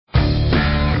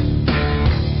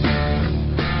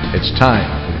It's time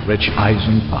for the Rich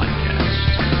Eisen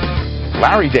Podcast.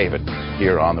 Larry David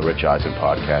here on the Rich Eisen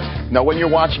Podcast. Now, when you're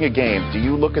watching a game, do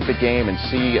you look at the game and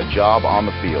see a job on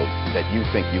the field that you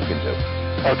think you can do?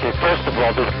 Okay, first of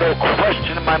all, there's no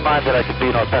question in my mind that I could be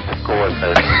an offensive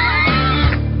coordinator.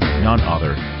 None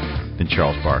other than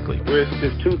Charles Barkley.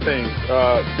 There's two things.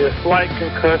 There's slight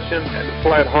concussion and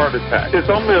slight heart attack.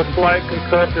 It's only a slight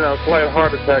concussion and a slight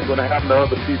heart attack when it happens to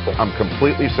other people. I'm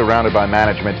completely surrounded by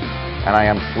management, and I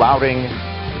am flouting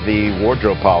the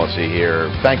wardrobe policy here.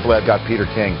 Thankfully, I've got Peter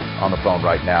King on the phone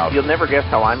right now. You'll never guess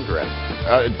how I'm dressed.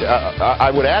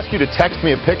 I would ask you to text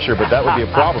me a picture, but that would be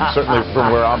a problem, certainly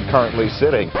from where I'm currently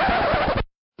sitting.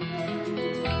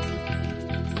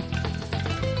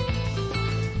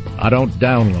 I don't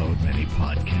download many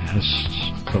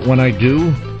podcasts, but when I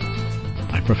do,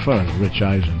 I prefer the Rich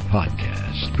Eisen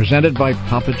Podcast, presented by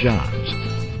Papa John's.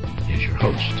 Here's your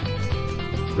host,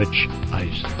 Rich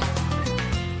Eisen.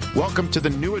 Welcome to the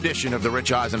new edition of the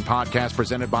Rich Eisen Podcast,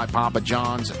 presented by Papa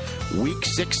John's. Week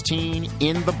 16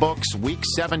 in the books, Week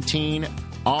 17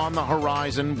 on the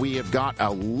horizon. We have got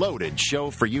a loaded show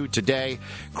for you today.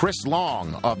 Chris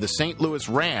Long of the St. Louis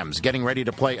Rams getting ready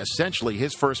to play essentially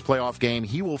his first playoff game.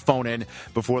 He will phone in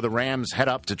before the Rams head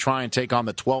up to try and take on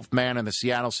the 12th man in the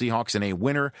Seattle Seahawks in a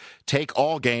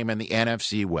winner-take-all game in the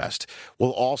NFC West. We'll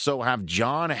also have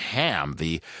Jon Hamm,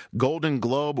 the Golden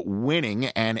Globe winning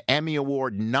and Emmy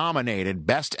Award nominated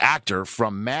Best Actor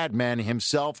from Mad Men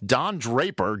himself, Don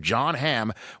Draper. Jon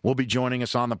Hamm will be joining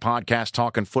us on the podcast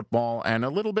talking football and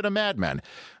a little bit of Mad Men.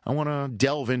 I want to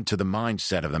delve into the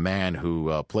mindset of the man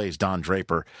who plays Don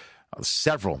Draper.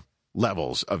 Several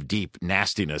levels of deep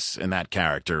nastiness in that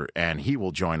character, and he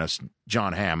will join us,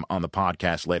 Jon Hamm, on the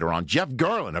podcast later on. Jeff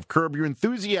Garlin of Curb Your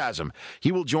Enthusiasm.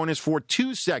 He will join us for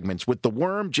 2 segments with the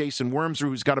Worm, Jason Wormser,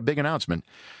 who's got a big announcement.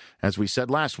 As we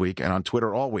said last week and on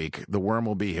Twitter all week, the Worm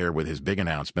will be here with his big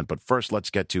announcement. But first, let's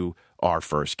get to our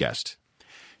first guest.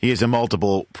 He is a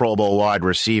multiple Pro Bowl wide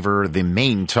receiver, the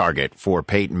main target for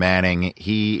Peyton Manning.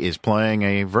 He is playing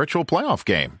a virtual playoff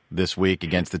game this week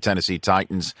against the Tennessee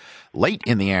Titans late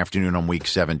in the afternoon on Week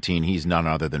 17. He's none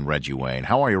other than Reggie Wayne.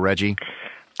 How are you, Reggie?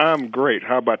 I'm great.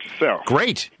 How about yourself?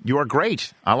 Great. You are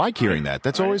great. I like hearing that.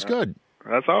 That's always good.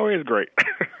 That's always great.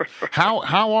 How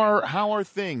are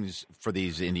things for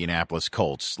these Indianapolis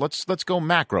Colts? Let's go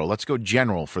macro. Let's go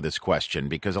general for this question,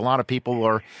 because a lot of people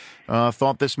are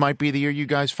thought this might be the year you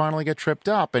guys finally get tripped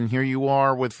up, and here you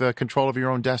are with control of your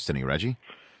own destiny, Reggie.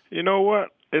 You know what?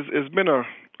 It's been a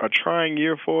trying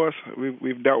year for us.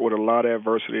 We've dealt with a lot of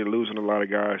adversity, losing a lot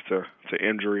of guys to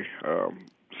injury.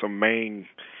 Some main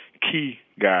key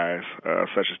guys,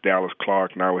 such as Dallas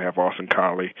Clark. Now we have Austin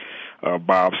Collie,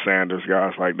 Bob Sanders,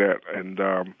 guys like that. And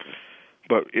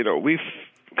but we've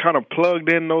kind of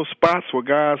plugged in those spots with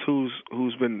guys who's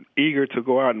been eager to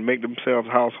go out and make themselves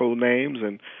household names.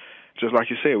 And just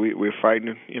like you said, we're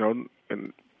fighting,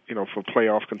 for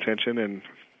playoff contention and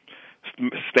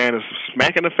standing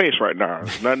smack in the face right now.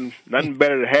 Nothing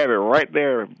better to have it right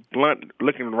there, blunt,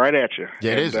 looking right at you.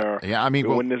 Yeah, it is.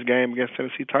 We'll win this game against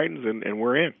Tennessee Titans, and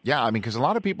we're in. Yeah, because a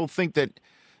lot of people think that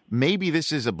maybe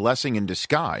this is a blessing in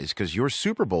disguise, because your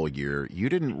Super Bowl year, you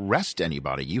didn't rest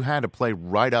anybody. You had to play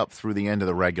right up through the end of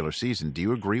the regular season. Do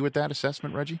you agree with that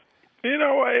assessment, Reggie?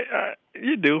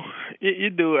 You do. You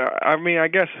do. I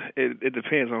guess it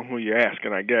depends on who you're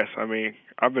asking, I guess.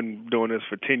 I've been doing this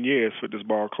for 10 years with this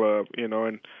ball club,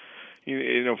 and,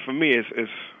 for me,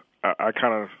 I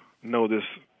kind of know this,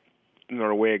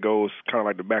 the way it goes kind of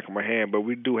like the back of my hand, but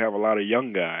we do have a lot of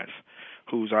young guys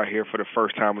who's out here for the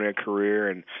first time in their career,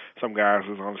 and some guys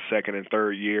is on the second and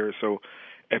third year. So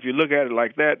if you look at it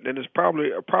like that, then it's probably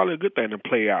a good thing to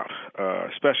play out,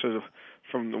 especially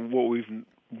from what we've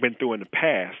been through in the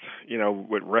past,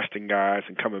 with resting guys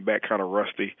and coming back kind of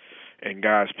rusty, and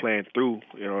guys playing through,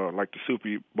 like the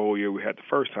Super Bowl year we had the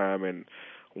first time and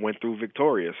went through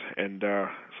victorious. And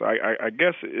so I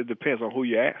guess it depends on who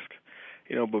you ask.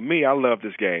 But me, I love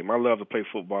this game. I love to play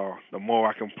football. The more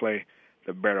I can play,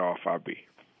 the better off I'll be.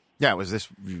 Yeah, it was this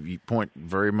point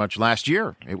very much last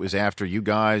year. It was after you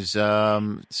guys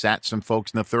sat some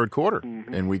folks in the third quarter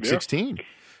in Week 16.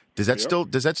 Does that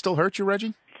still hurt you,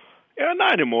 Reggie? Yeah,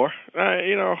 not anymore.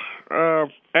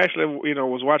 Actually,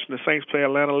 was watching the Saints play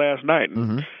Atlanta last night,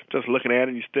 and just looking at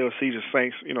it, you still see the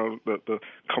Saints, the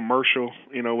commercial,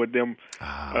 with them,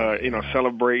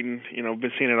 celebrating.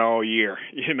 Been seeing it all year,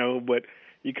 But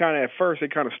you kind of, at first,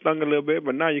 it kind of stung a little bit,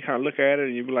 but now you kind of look at it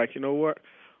and you be like, you know what?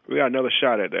 We got another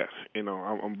shot at that.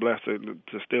 I'm blessed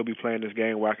to still be playing this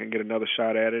game where I can get another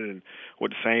shot at it, and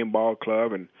with the same ball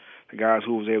club, and the guys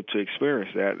who was able to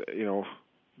experience that,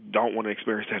 don't want to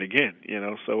experience that again.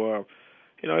 So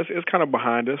it's kind of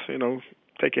behind us.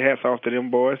 Take your hats off to them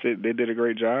boys. They did a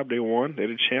great job. They won. They're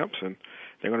the champs, and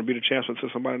they're going to be the champs until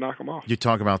somebody knock them off. You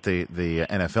talk about the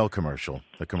NFL commercial,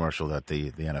 the commercial that the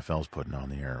NFL's putting on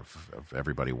the air of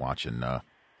everybody watching the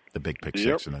Big Pick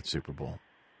Six in that Super Bowl.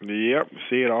 Yep,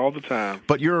 see it all the time.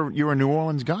 But you're a New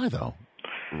Orleans guy, though,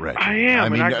 Reggie. I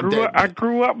am, and I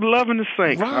grew up loving the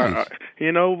Saints. Right.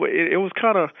 It was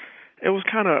kind of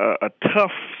a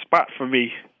tough spot for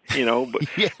me,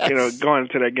 but yes. going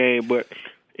into that game, but.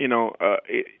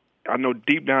 I know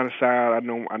deep down inside, I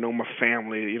know my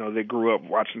family, they grew up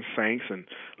watching Saints and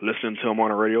listening to them on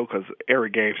the radio because every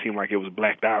game seemed like it was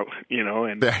blacked out,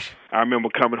 and I remember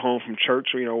coming home from church,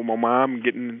 with my mom,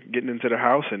 getting into the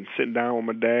house and sitting down with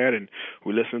my dad, and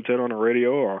we listened to it on the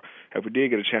radio, or if we did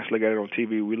get a chance to look at it on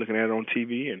TV, we looking at it on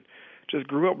TV, and just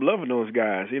grew up loving those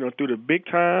guys, through the big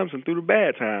times and through the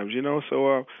bad times,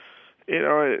 so,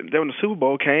 then when the Super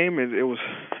Bowl came, and it was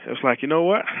like, you know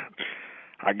what?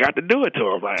 I got to do it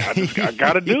to him. I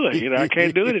got to do it. I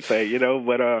can't do anything.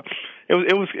 But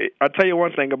it was. I'll tell you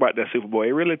one thing about that Super Bowl. It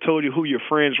really told you who your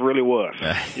friends really was.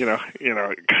 Up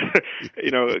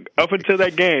until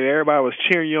that game, everybody was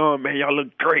cheering you on. Man, y'all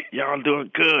look great. Y'all doing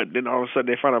good. Then all of a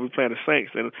sudden, they found out we playing the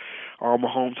Saints, and all my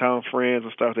hometown friends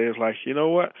and stuff. They was like, you know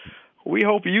what? We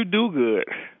hope you do good.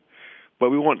 But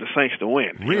we want the Saints to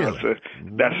win. Really? So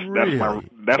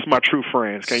that's my true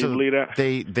friends. Can you believe that?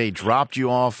 They dropped you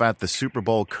off at the Super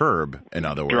Bowl curb, in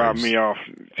other words. Dropped me off.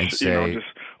 And say, just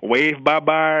wave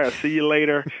bye-bye, I'll see you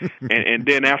later. and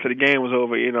then after the game was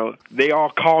over, they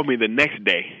all called me the next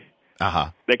day.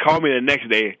 Uh-huh. They called me the next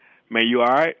day. Man, you all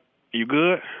right? You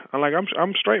good? I'm like,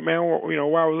 I'm straight, man.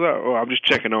 Why was up? Oh, I'm just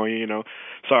checking on you,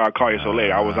 Sorry I called you so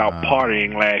late. I was out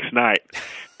partying last night.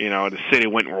 The city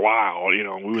went wild.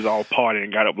 We was all partying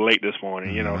and got up late this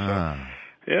morning, So,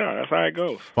 yeah, that's how it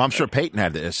goes. Well, I'm sure Peyton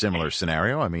had a similar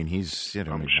scenario. I mean, he's,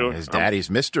 his daddy's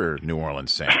Mr. New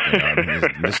Orleans Saint.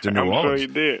 Mr. New Orleans. I'm sure he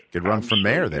did. Could run from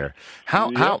mayor there.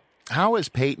 How has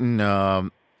Peyton,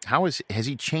 has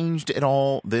he changed at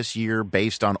all this year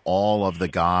based on all of the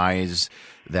guys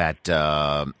that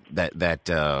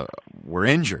were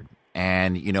injured?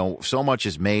 And, so much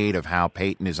is made of how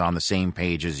Peyton is on the same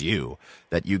page as you,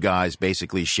 that you guys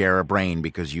basically share a brain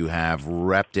because you have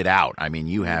repped it out. I mean,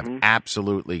 you have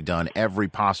absolutely done every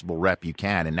possible rep you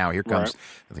can. And now here comes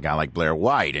a guy like Blair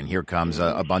White, and here comes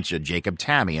a bunch of Jacob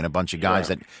Tammy and a bunch of guys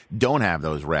that don't have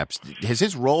those reps. Has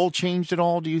his role changed at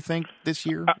all, do you think, this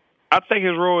year? I think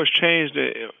his role has changed.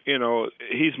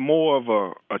 He's more of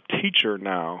a teacher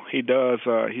now. He does.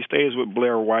 He stays with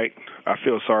Blair White. I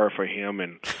feel sorry for him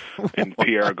and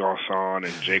Pierre Garçon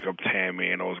and Jacob Tammy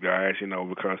and those guys.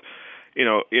 Because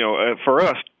for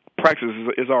us, practice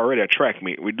is already a track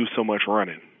meet. We do so much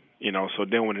running. So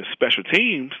then when it's special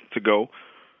teams to go,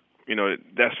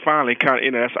 that's finally kind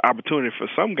of that's an opportunity for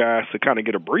some guys to kind of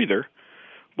get a breather,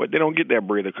 but they don't get that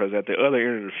breather because at the other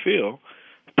end of the field,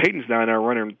 Peyton's down there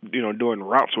running, doing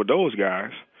routes with those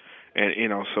guys. And,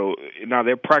 so now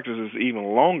their practice is even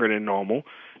longer than normal.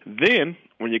 Then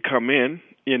when you come in,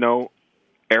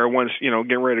 everyone's,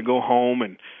 getting ready to go home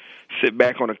and sit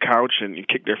back on the couch and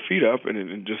kick their feet up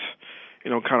and just,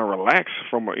 kind of relax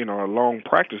from, a long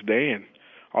practice day. And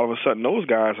all of a sudden those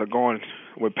guys are going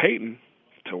with Peyton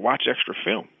to watch extra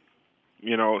film.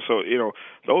 So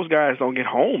those guys don't get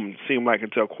home. Seem like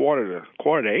until quarter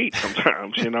to 8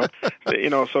 sometimes.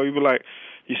 So you be like,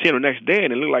 you see them the next day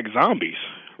and they look like zombies.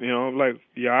 Like,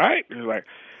 you all right? It's like,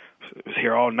 it's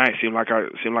here all night. Seem like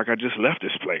I just left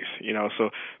this place.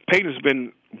 So Peyton's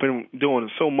been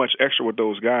doing so much extra with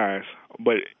those guys.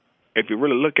 But if you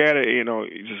really look at it, you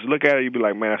just look at it, you be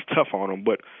like, man, that's tough on them.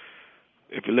 But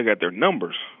if you look at their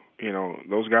numbers,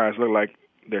 those guys look like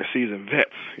they're seasoned vets.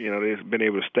 They've been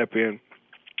able to step in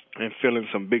and fill in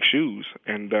some big shoes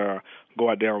and go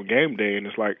out there on game day, and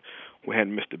it's like we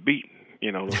hadn't missed a beat.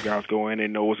 Those guys go in, they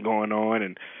know what's going on,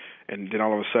 and then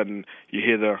all of a sudden you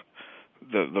hear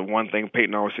the one thing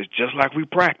Peyton always says, just like we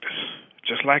practice,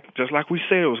 just like we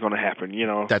said it was going to happen.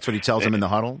 That's what he tells them in the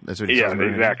huddle. That's what he tells them. Yeah,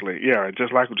 exactly. Yeah,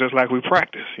 just like we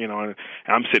practice. And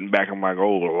I'm sitting back. I'm like,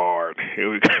 oh Lord,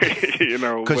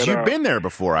 because you've been there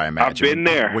before, I imagine. I've been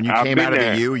there. When you came out of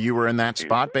the U, you were in that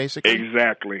spot, basically.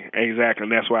 Exactly.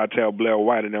 And that's why I tell Blair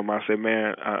White and them. I say,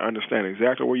 man, I understand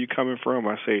exactly where you're coming from.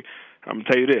 I say, I'm gonna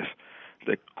tell you this: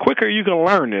 the quicker you can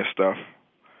learn this stuff,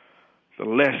 the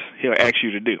less he'll ask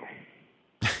you to do.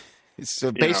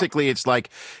 So basically, it's like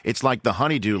the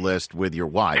honey-do list with your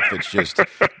wife. It's just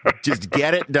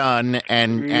get it done,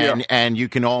 and you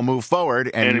can all move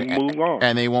forward and move on.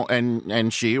 And they won't,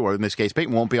 and she, or in this case,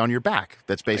 Peyton, won't be on your back.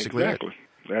 That's basically it.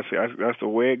 That's the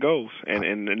way it goes.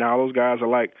 And now those guys are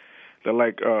like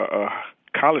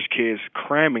college kids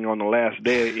cramming on the last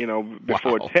day,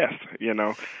 before Wow. a test,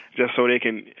 just so they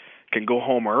can go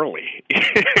home early,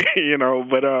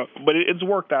 but it's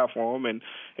worked out for them, and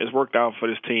it's worked out for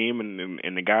this team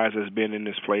and the guys that's been in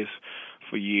this place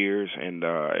for years, and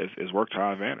it's worked to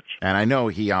our advantage. And I know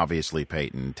he obviously,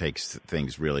 Peyton, takes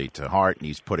things really to heart, and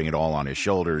he's putting it all on his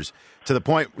shoulders to the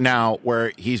point now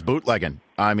where he's bootlegging.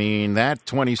 I mean, that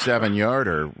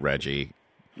 27-yarder, Reggie.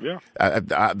 Yeah.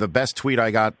 The best tweet I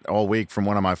got all week from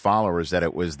one of my followers that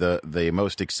it was the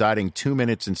most exciting 2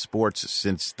 minutes in sports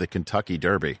since the Kentucky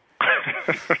Derby.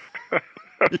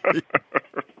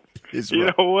 You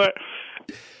know what?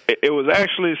 It was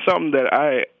actually something that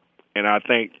I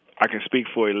think I can speak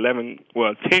for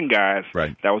 10 guys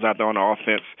right. that was out there on the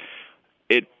offense.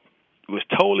 It was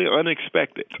totally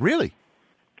unexpected. Really?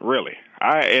 Really.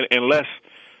 Unless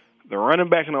the running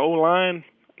back in the O-line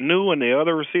knew and the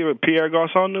other receiver, Pierre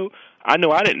Garçon, knew, I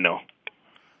didn't know.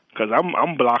 Because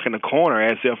I'm blocking the corner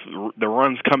as if the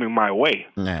run's coming my way.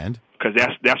 And? Because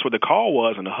that's what the call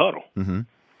was in the huddle. Mm-hmm.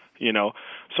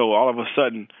 So all of a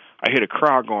sudden I hear the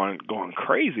crowd going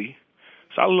crazy.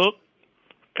 So I look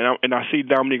and I see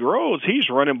Dominique Rhodes. He's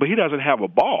running, but he doesn't have a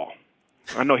ball.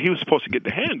 I know he was supposed to get the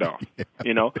handoff.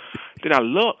 Then I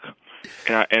look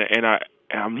and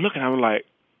I'm looking. I'm like,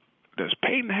 does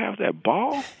Peyton have that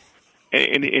ball?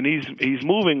 And he's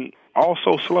moving all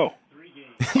so slow.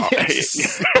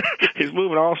 Yes. He's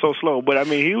moving all so slow, but I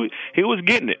mean he was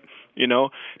getting it. Then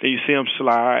you see him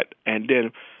slide, and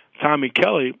then Tommy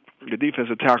Kelly, the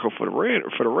defensive tackle for the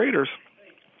Raiders,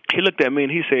 he looked at me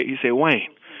and he said, Wayne,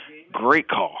 great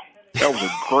call. That was a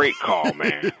great call,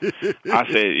 man. I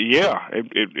said, yeah,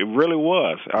 it really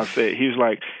was. I said, he's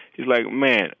like,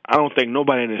 man, I don't think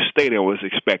nobody in this stadium was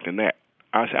expecting that.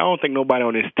 I said, I don't think nobody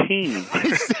on this team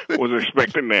was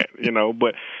expecting that,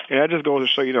 But that just goes to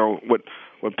show,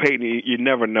 what Peyton, you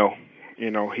never know.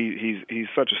 He's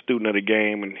such a student of the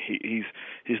game, and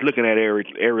he's looking at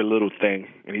every little thing,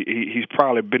 and he's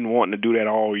probably been wanting to do that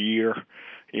all year,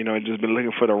 and just been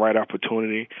looking for the right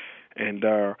opportunity, and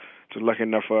just lucky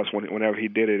enough for us whenever he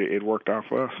did it, it worked out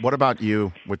for us. What about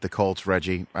you with the Colts,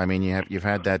 Reggie? I mean, you've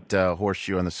had that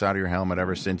horseshoe on the side of your helmet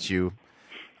ever since you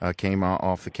came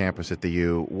off the campus at the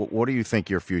U. What do you think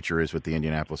your future is with the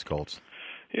Indianapolis Colts?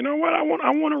 You know what? I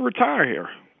want to retire here.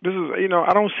 This is,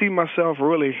 I don't see myself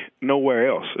really nowhere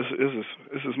else. This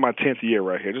is my 10th year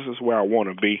right here. This is where I want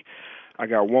to be. I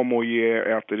got one more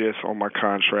year after this on my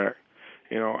contract.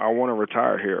 I want to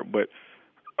retire here, but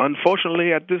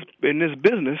unfortunately, in this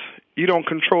business, you don't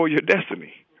control your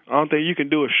destiny. All thing you can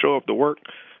do is show up to work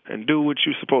and do what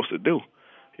you're supposed to do.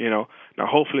 Now,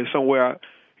 hopefully, somewhere,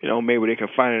 maybe they can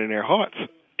find it in their hearts,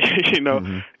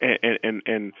 Mm-hmm.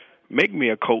 and make me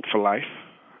a coach for life.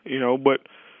 But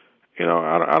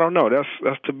I don't know.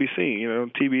 That's to be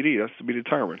seen. TBD. That's to be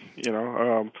determined.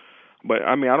 But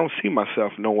I mean, I don't see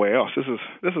myself nowhere else. This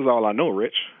is all I know,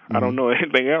 Rich. Mm-hmm. I don't know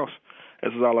anything else.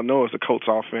 This is all I know is the Colts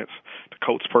offense, the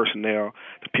Colts personnel,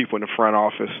 the people in the front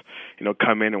office,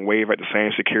 come in and wave at the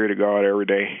same security guard every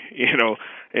day.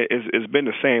 It's been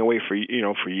the same way for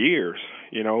years,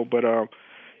 but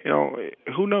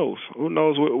who knows? Who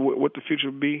knows what the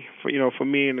future will be for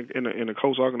me in the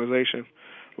Colts organization.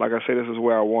 Like I said, this is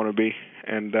where I want to be,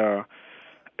 and I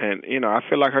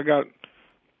feel like I got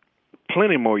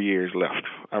plenty more years left.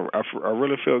 I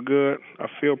really feel good. I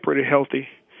feel pretty healthy.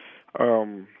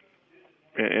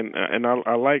 And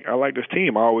I like this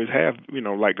team. I always have,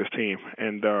 liked this team,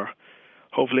 and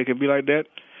hopefully it can be like that.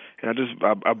 And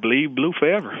I believe blue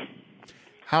forever.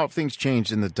 How have things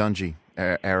changed in the Dungy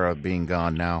era being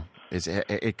gone now? Is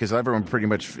because everyone pretty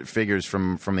much figures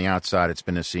from the outside it's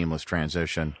been a seamless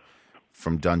transition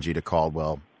from Dungy to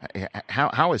Caldwell.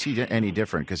 How is he any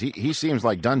different? Because he seems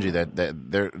like Dungy that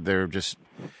they're just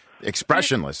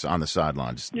expressionless on the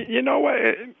sidelines. You know what?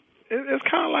 It's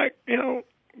kind of like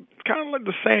kind of like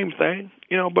the same thing,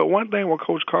 but one thing with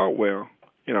Coach Caldwell,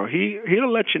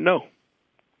 he'll let you know.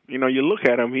 You look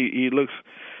at him, he looks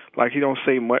like he don't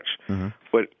say much, mm-hmm.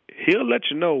 but he'll let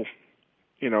you know,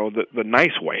 the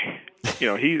nice way.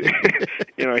 He's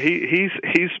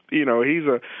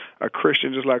a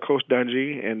Christian just like Coach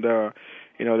Dungy, and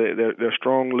they're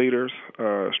strong leaders,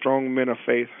 strong men of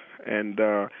faith, and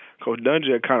Coach Dungy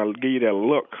will kind of give you that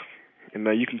look, and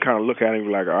you can kind of look at him and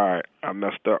be like, all right, I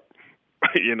messed up.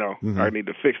 Mm-hmm. I need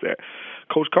to fix that.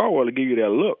 Coach Caldwell will give you that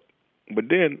look, but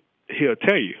then he'll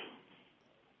tell you,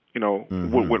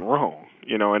 what went wrong.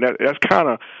 And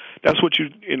that's what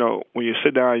when you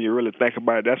sit down and you really think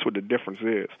about it, that's what the difference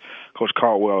is. Coach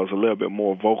Caldwell is a little bit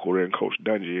more vocal than Coach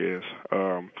Dungy is.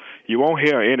 You won't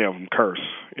hear any of them curse.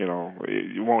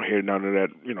 You won't hear none of that.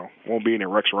 Won't be any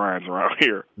Rex Ryans around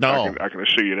here. No, I can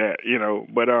assure you that.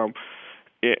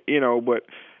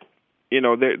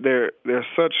 They're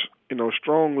such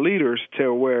strong leaders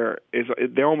to where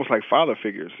they're almost like father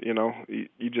figures.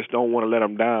 You just don't want to let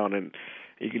them down, and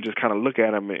you can just kind of look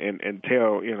at them and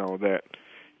tell that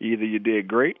either you did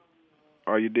great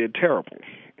or you did terrible.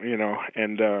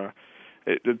 And the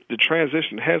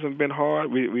transition hasn't been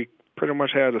hard. We pretty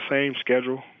much have the same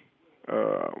schedule,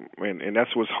 and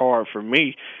that's what's hard for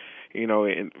me.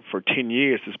 And for 10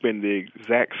 years it's been the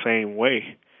exact same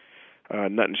way.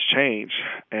 Nothing's changed,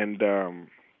 and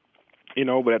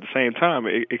but at the same time,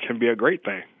 it can be a great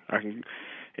thing. I can,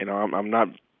 I'm not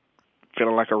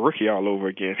feeling like a rookie all over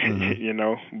again,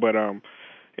 But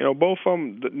both of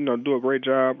them, do a great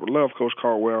job. Love Coach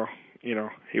Caldwell.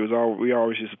 We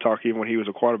always used to talk even when he was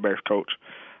a quarterbacks coach.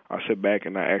 I sit back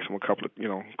and I ask him a couple of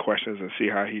questions and see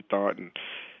how he thought and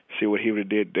see what he would have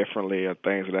did differently or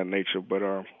things of that nature. But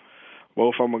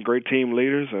both of them are great team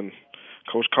leaders, and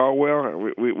Coach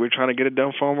Caldwell, we're trying to get it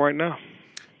done for him right now.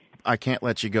 I can't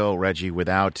let you go, Reggie,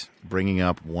 without bringing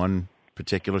up one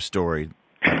particular story,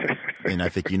 and I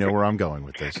think you know where I'm going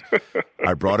with this.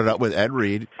 I brought it up with Ed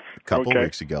Reed a couple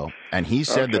weeks ago, and he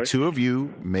said the two of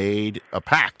you made a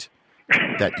pact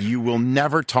that you will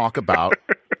never talk about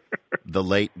the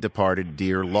late departed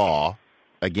Dear Law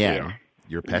again,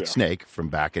 your pet snake from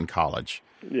back in college.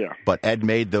 Yeah. But Ed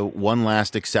made the one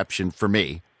last exception for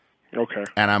me. Okay.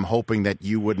 And I'm hoping that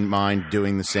you wouldn't mind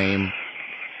doing the same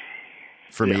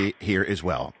for me here as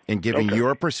well, and giving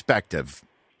your perspective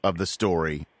of the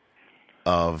story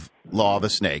of Law the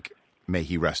Snake. May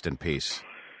he rest in peace.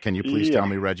 Can you please tell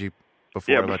me, Reggie,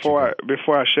 before I let you go?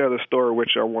 Before I share the story with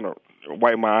you, I want to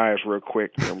wipe my eyes real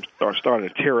quick. I'm starting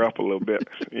to tear up a little bit.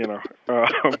 I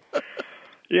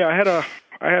had a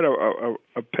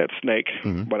pet snake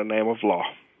by the name of Law.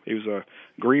 He was a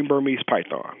green Burmese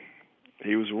python.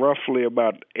 He was roughly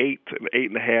about 8 to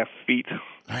 8.5 feet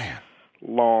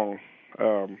long.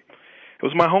 It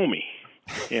was my homie.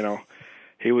 He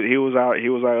was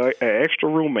an extra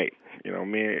roommate. Me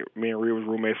and Reed was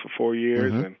roommates for 4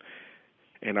 years,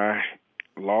 and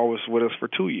Law was with us for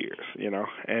 2 years.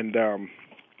 And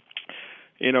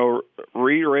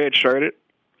Reed red-shirted.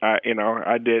 I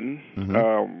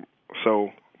didn't.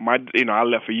 So I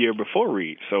left a year before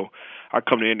Reed. So I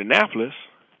come to Indianapolis,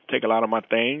 take a lot of my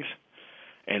things,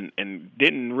 and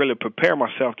didn't really prepare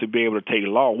myself to be able to take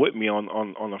Law with me on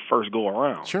the first go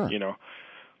around. Sure.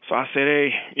 So I said,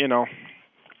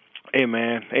 hey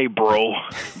man, hey bro,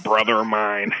 brother of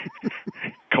mine,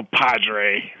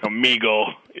 compadre,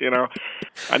 amigo,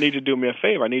 I need you to do me a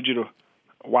favor. I need you to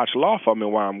watch Law for me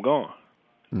while I'm gone.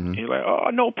 He's like,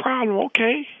 oh, no problem.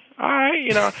 Okay. All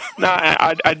right.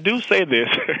 Now I do say this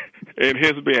in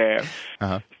his behalf.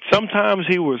 Sometimes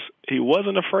he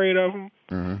wasn't afraid of him.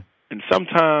 And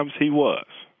sometimes he was,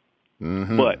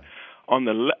 but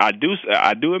I do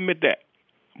admit that.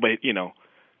 But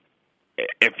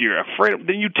if you're afraid,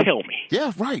 then you tell me.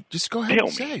 Yeah, right. Just go ahead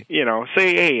and say.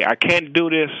 Say, hey, I can't do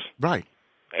this. Right.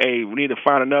 Hey, we need to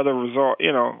find another result.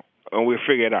 And we'll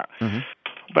figure it out.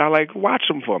 But I watch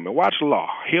him for me. Watch Law.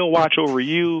 He'll watch over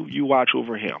you. You watch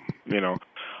over him.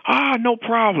 No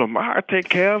problem. I take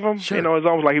care of him. Sure. It's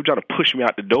almost like he was trying to push me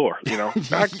out the door.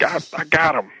 I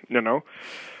got him.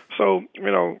 So,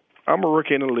 I'm a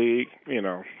rookie in the league,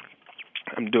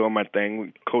 I'm doing my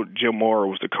thing. Coach Jim Moore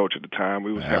was the coach at the time.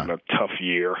 We was having a tough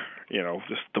year,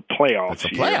 just the playoffs. It's the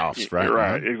playoffs, right?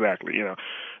 Right, exactly,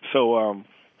 So,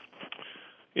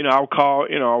 I would call,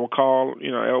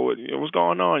 what's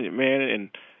going on, man? And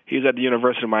he was at the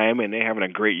University of Miami, and they're having a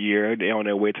great year. They're on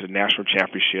their way to the national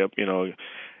championship,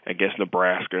 against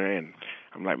Nebraska, and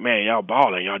I'm like, man, y'all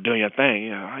balling, y'all doing your thing.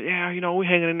 We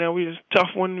hanging in there. We just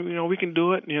tough one. We can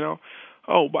do it.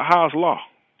 Oh, but how's Law?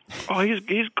 Oh, he's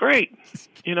great.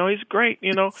 He's great.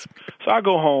 So I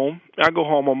go home.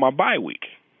 On my bye week.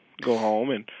 Go home,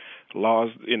 and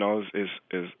Law's is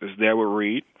there with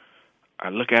Reed. I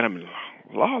look at him, and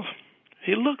Law,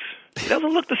 he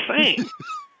doesn't look the same.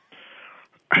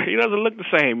 He doesn't look the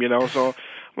same. So I'm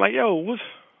like, yo, what's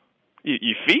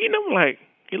you feeding him? Like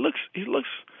he looks.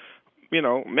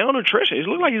 Malnutrition. He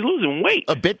looks like he's losing weight.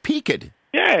 A bit peaked.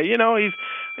 Yeah,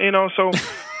 so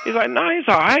he's like, nah, he's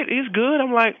all right. He's good.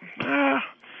 I'm like, I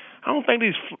don't think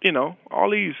these, all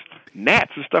these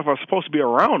gnats and stuff are supposed to be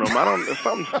around him. I don't,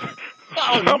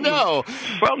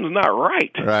 something's not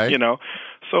right. Right.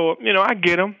 So, I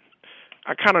get him.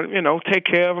 I kind of, take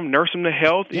care of him, nurse him to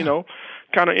health, kind of,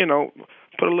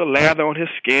 put a little lather on his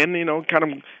skin, kind of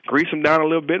grease him down a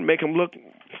little bit, make him look,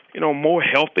 more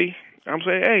healthy. I'm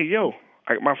saying, hey,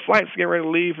 my flight's getting ready to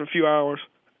leave in a few hours.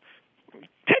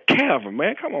 Take care of him,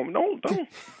 man. Come on, don't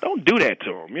do that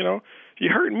to him. You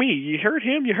hurt me, you hurt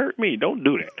him, you hurt me. Don't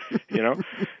do that.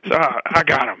 So I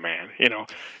got him, man. And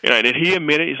then he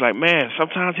admitted, he's like, man,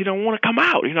 sometimes he don't want to come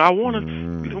out. I want to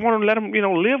let him,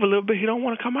 live a little bit. He don't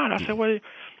want to come out. I said, well,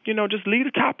 just leave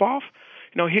the top off.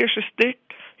 Here's your stick.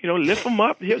 Lift him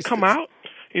up. He'll come out.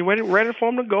 You ready for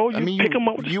him to go. You pick him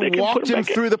up with the stick. You walked him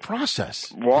through in. the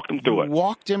process. Walked him through it.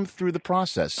 Walked him through the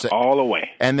process. All the way.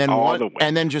 And then all the way.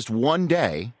 And then just one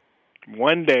day.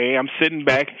 One day, I'm sitting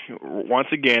back once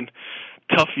again.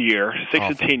 Tough year, 6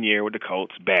 to 10 year with the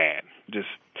Colts. Bad. Just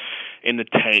in the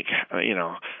tank. I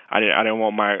didn't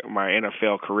want my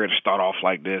NFL career to start off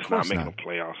like this, not making the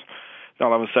playoffs. Then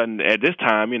all of a sudden, at this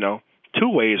time, two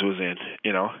ways was in.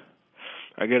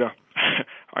 I get a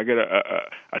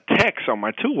text on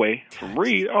my two-way from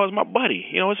Reed. Oh, it's my buddy.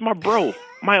 It's my bro,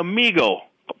 my amigo,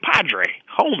 padre,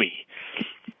 homie.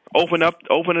 Open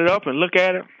it up and look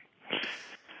at it.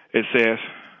 It says,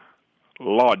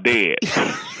 "Law dead."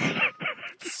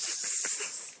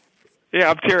 Yeah,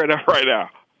 I'm tearing up right now.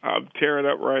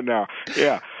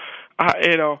 Yeah,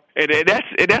 and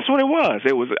that's what it was.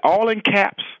 It was all in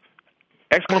caps,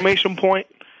 exclamation point.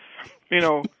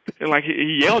 And like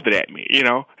he yelled it at me,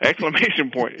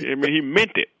 exclamation point. I mean, he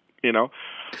meant it, And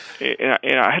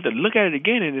I had to look at it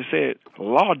again, and it said,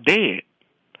 "Law dead."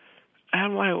 And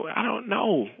I'm like, I don't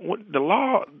know what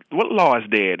law is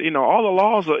dead. All the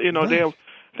laws are,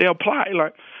 they apply.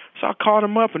 Like, so I called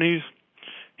him up, and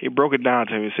he broke it down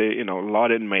to me and said, law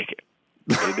didn't make it.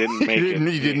 He didn't make it.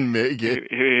 He didn't make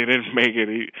it. He didn't make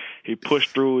it. He pushed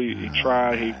through. He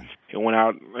tried. He went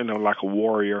out, like a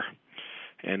warrior.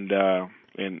 And I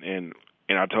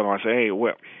told him, I said, hey,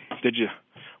 what did you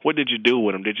do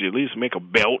with him? Did you at least make a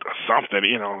belt or something?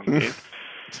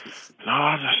 No,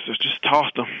 I just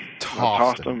tossed him.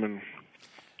 Tossed him and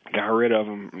got rid of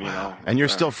him. And you're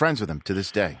still friends with him to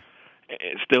this day.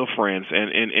 Still friends,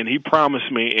 and he promised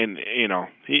me, and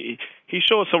he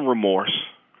showed some remorse.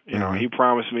 He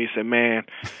promised me, he said, man,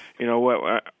 you know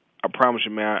what? I promise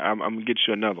you, man, I'm gonna get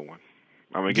you another one.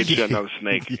 I'm gonna get you another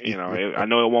snake. I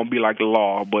know it won't be like the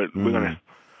law, but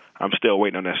I'm still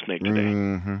waiting on that snake today.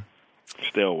 Mm-hmm.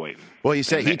 Still waiting. Well, you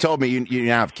said he told me you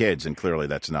now have kids, and clearly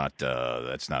that's not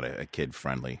a kid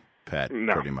friendly pet.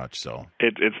 No, pretty much. So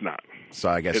it's not. So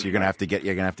I guess you're gonna have to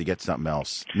get something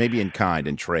else, maybe in kind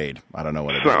and trade. I don't know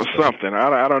what it is. Something.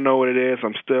 I don't know what it is.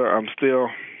 I'm still.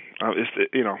 It's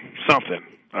something.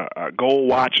 A gold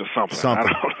watch or something.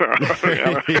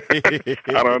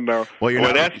 I don't know.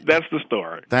 Well, that's the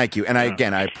story. Thank you. And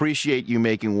I appreciate you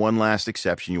making one last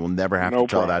exception. You will never have to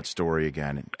tell that story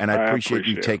again. And I appreciate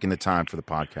you taking the time for the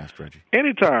podcast, Reggie.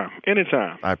 Anytime.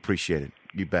 I appreciate it.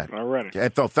 You bet. All right.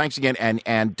 So thanks again,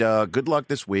 and good luck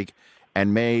this week.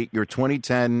 And may your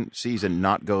 2010 season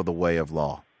not go the way of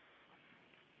law.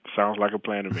 Sounds like a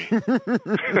plan to me.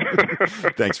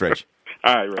 Thanks, Reggie.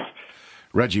 All right, Reg.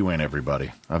 Reggie Wynn,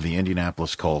 everybody, of the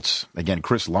Indianapolis Colts. Again,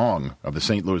 Chris Long of the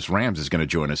St. Louis Rams is going to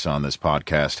join us on this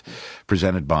podcast,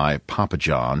 presented by Papa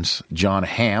John's. John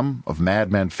Hamm of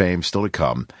Mad Men fame still to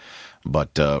come.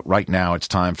 But right now it's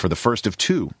time for the first of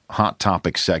two Hot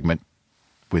Topics segment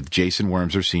with Jason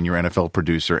Wormser, senior NFL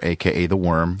producer, a.k.a. The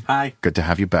Worm. Hi. Good to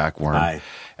have you back, Worm. Hi.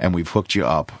 And we've hooked you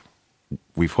up.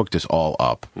 We've hooked us all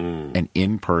up. An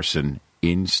in-person,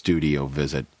 in-studio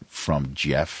visit from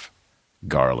Jeff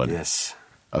Garlin. Yes.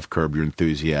 Of Curb Your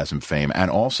Enthusiasm fame, and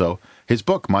also his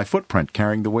book, My Footprint,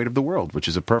 Carrying the Weight of the World, which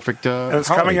is a perfect and it's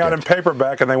coming out in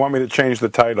paperback, and they want me to change the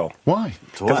title. Why?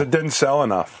 Because it didn't sell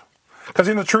enough. Because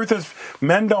the truth is,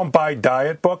 men don't buy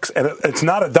diet books, and it's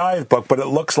not a diet book, but it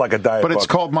looks like a diet book. But it's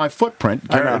called My Footprint.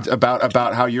 It's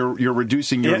about how you're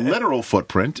reducing your literal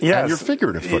footprint and your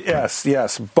figurative footprint.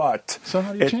 Yes, but so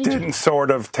how do you it didn't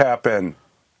sort of tap in.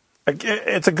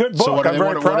 It's a good book. So what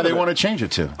do they want to change it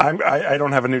to? I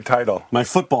don't have a new title. My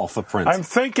football footprint. I'm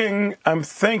thinking of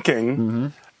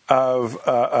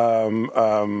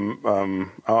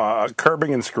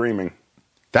curbing and screaming.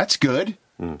 That's good.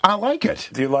 I like it.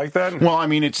 Do you like that? Well, I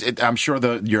mean, I'm sure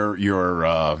your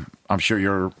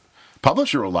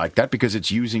publisher will like that because it's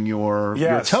using your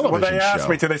television show. Well, they asked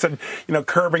me to. They said,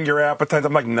 curbing your appetite.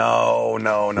 I'm like, no.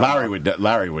 Larry would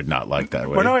not like that.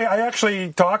 Well, no, I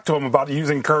actually talked to him about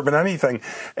using curbing anything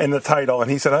in the title,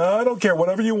 and he said, I don't care,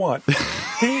 whatever you want.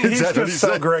 He's just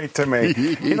so great to me.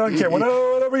 He don't care,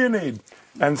 whatever whatever you need.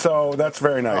 And so that's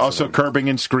very nice. Also, Curbing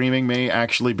and Screaming may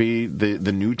actually be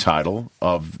the new title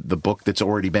of the book that's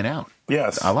already been out.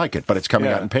 Yes. I like it, but it's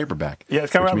coming out in papaperback. Yeah,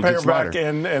 it's coming out in paperback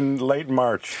in late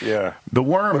March. Yeah. The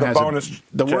Worm With a has bonus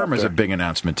the Worm is chapter. a big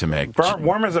announcement to make.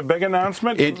 Worm is a big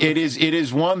announcement? It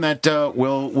is one that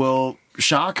will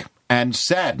shock and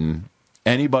sadden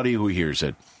anybody who hears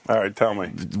it. All right, tell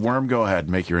me. Worm, go ahead,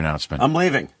 make your announcement. I'm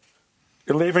leaving.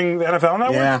 You're leaving the NFL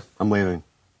Network? Yeah, I'm leaving.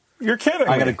 You're kidding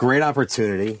I got me. a great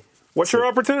opportunity. What's your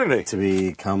opportunity? To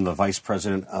become the vice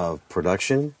president of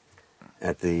production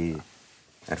at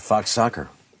Fox Soccer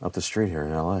up the street here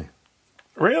in L.A.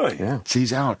 Really? Yeah.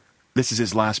 He's out. This is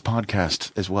his last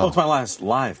podcast as well. Well, it's my last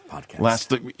live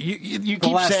podcast. You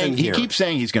keep saying he keeps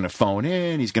saying he's going to phone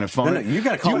in. He's going to phone in. You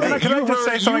got to call me. Can I just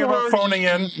say something about phoning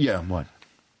in? Yeah, what?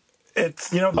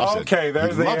 It's, Loves okay, it.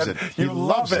 there's He the loves end. it. You He love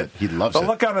loves it. it. He loves the it. The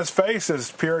look on his face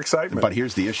is pure excitement. But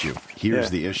here's the issue. Yeah.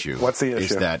 The issue. What's the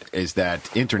issue? Is that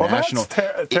international?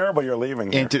 Well, that's terrible you're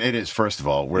leaving here. It is. First of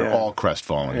all, we're all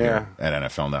crestfallen here at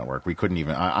NFL Network. We couldn't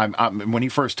even. When he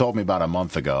first told me about a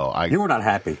month ago, you were not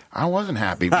happy. I wasn't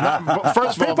happy.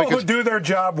 First of all, people who do their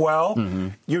job well,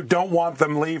 you don't want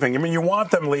them leaving. I mean, you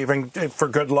want them leaving for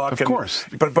good luck, of course.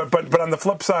 But on the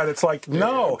flip side, it's like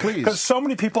no, please, because so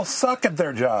many people suck at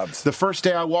their jobs. The first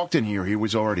day I walked in here, he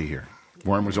was already here.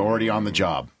 Worm was already on the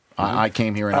job. I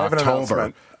came here in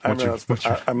October.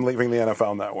 I'm leaving the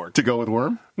NFL Network to go with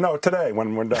Worm. No, today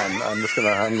when we're done,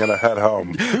 I'm gonna head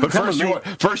home. But first you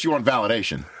want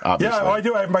validation. Obviously. Yeah, I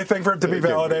do. I have my thing for it to be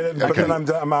validated, but then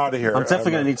I'm out of here. I'm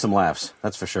definitely going to need some laughs.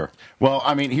 That's for sure. Well,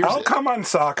 I mean, I'll come on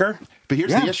soccer. But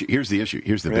here's the issue. Here's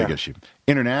the big issue.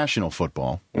 International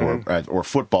football, or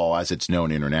football as it's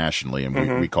known internationally,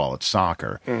 and we call it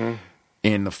soccer.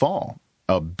 In the fall,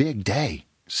 a big day,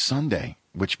 Sunday,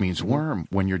 which means Worm,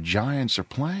 when your Giants are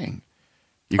playing.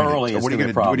 What are you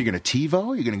going to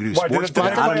TiVo? You're going to do sports did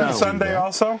they play on Sunday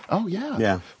also? Oh, yeah.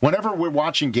 Yeah. Whenever we're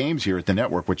watching games here at the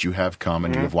network, which you have come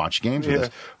and you have watched games with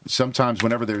us, sometimes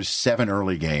whenever there's 7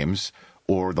 early games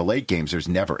or the late games, there's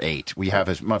never 8. We have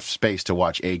as much space to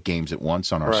watch 8 games at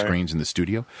once on our screens in the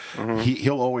studio.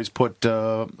 He'll always put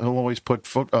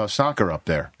soccer up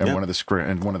there in one of the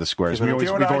squares. We've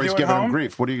always given him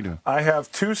grief. What do you do? I have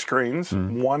 2 screens.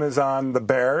 One is on the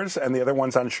Bears, and the other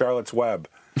one's on Charlotte's Web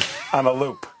on a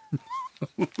loop.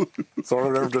 So I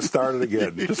don't ever just start it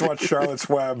again. Just watch Charlotte's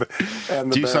Web and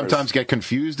the Do you Bears. sometimes get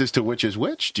confused as to which is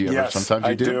which? Do you ever?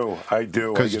 Sometimes you do. I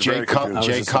do. Because Jay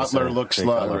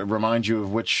Cutler reminds you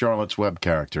of which Charlotte's Web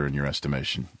character in your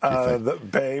estimation? The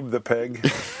Babe, the pig.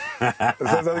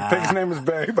 The pig's name is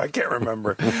Babe. I can't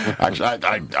remember.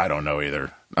 Actually, I don't know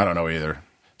either.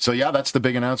 So, yeah, that's the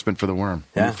big announcement for the Worm.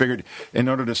 Yeah. We figured in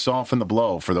order to soften the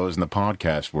blow for those in the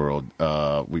podcast world,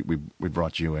 we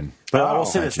brought you in. But I will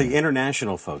say this, the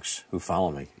international folks who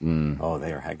follow me,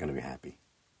 they are going to be happy.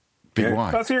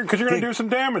 Why? That's because you're going to do some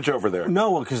damage over there.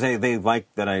 No, because they like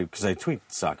that because I tweet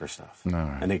soccer stuff.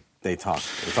 Right. And they talk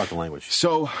the language.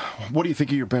 So, what do you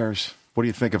think of your Bears? What do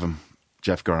you think of them?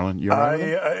 Jeff Garlin,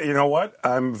 you know what?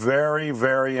 I'm very,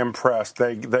 very impressed.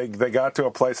 They got to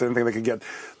a place I didn't think they could get.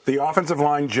 The offensive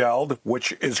line gelled,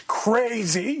 which is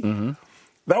crazy.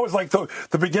 That was like the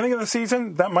beginning of the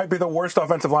season. That might be the worst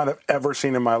offensive line I've ever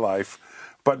seen in my life.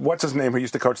 But what's his name? Who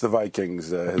used to coach the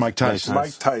Vikings? Mike Tice.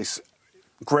 Mike Tice.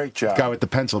 Great job. Guy with the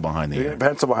pencil behind the ear.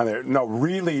 Pencil behind the ear. No,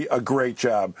 really a great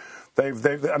job.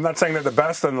 I'm not saying they're the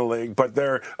best in the league, but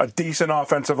they're a decent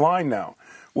offensive line now,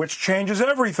 which changes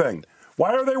everything.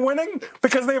 Why are they winning?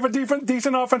 Because they have a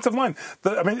decent offensive line.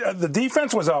 The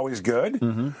defense was always good.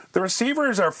 The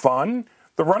receivers are fun.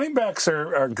 The running backs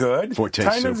are good.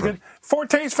 Forte's good.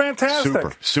 Forte's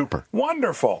fantastic. Super.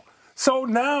 Wonderful. So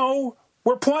now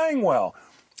we're playing well.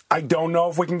 I don't know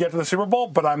if we can get to the Super Bowl,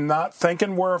 but I'm not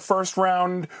thinking we're a first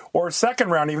round or second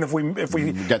round, even if we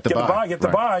get the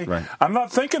bye. Right. I'm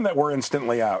not thinking that we're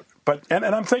instantly out. But and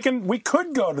I'm thinking we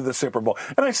could go to the Super Bowl.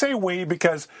 And I say we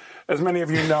because, as many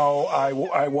of you know, I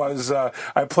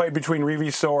played between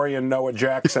Reeve Sori and Noah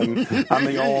Jackson on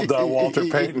the old Walter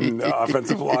Payton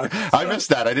offensive line. I missed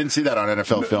that. I didn't see that on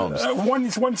NFL Films.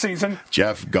 One season.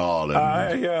 Jeff Garlin.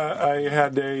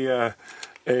 I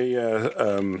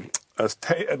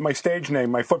had my stage name,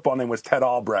 my football name was Ted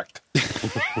Albrecht.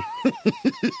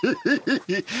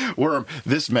 Worm,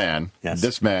 this man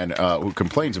who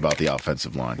complains about the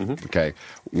offensive line,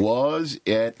 was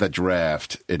at the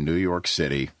draft in New York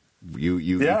City You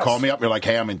Yes. call me up. You're like,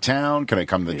 hey, I'm in town. Can I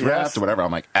come to the draft Yes. or whatever?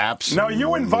 I'm like, absolutely. No,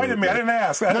 you invited me. I didn't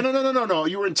ask. No.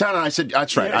 You were in town, and I said,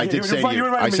 that's right. Yeah, I did say to you.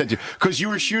 I said to you because you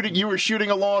were shooting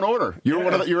a Law and Order. You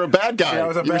were you were a bad guy. Yeah, I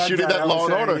was a you were bad shooting guy. that Law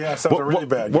and Order. Yes, I was a really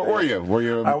bad guy. What were you? Were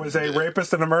you? I was a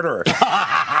rapist and a murderer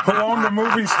who owned a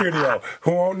movie studio.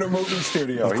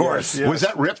 Of course. Yes. Was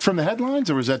that ripped from the headlines,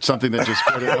 or was that something that just?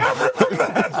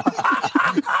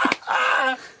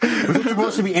 Was it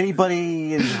supposed to be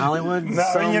anybody in Hollywood?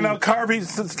 No,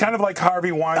 Harvey's it's kind of like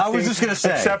Harvey Weinstein. I was just going to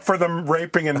say. Except for the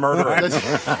raping and murdering.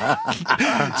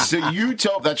 So you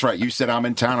told, that's right. You said, I'm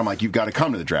in town. I'm like, you've got to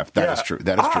come to the draft. That is true.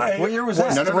 That is true. What year was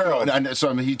that? No. And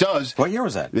so he does. What year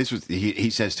was that? This was, he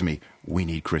says to me, we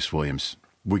need Chris Williams.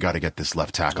 We got to get this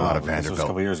left tackle out of Vanderbilt. This was a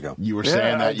couple years ago. You were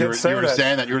saying that. You were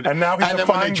saying that. And now he's a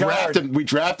fine guard. We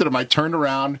drafted him. I turned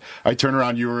around.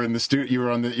 You were in the studio. You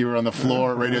were on the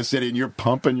floor at Radio City, and you're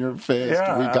pumping your fist.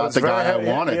 Yeah, we got the guy I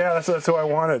wanted. Yeah, that's who I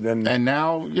wanted. And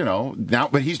now,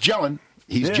 but he's gelling.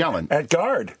 He's gelling at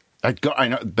guard. I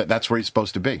know that's where he's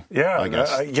supposed to be. Yeah, I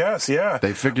guess. Yes, yeah.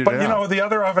 They figured it out. But the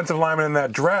other offensive lineman in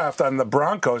that draft on the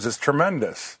Broncos is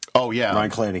tremendous. Oh yeah, Ryan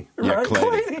Clady. Yeah, Ryan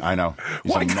Clady. I know.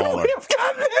 He's Why a couldn't mauler. we have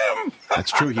gotten him?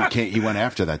 That's true. He went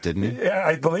after that, didn't he? Yeah,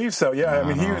 I believe so. Yeah, I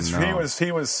mean he No.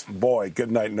 was boy,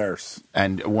 good night nurse.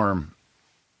 And Worm,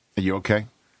 are you okay?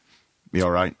 You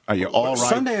all right? Are you all right?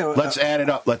 Sunday, Let's add it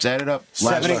up. Last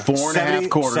 4.5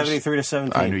 quarters.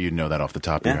 73-17. I knew you'd know that off the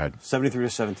top of your head.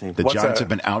 73-17. The What's Giants that? have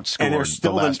been outscored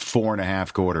the last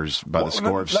 4.5 quarters by the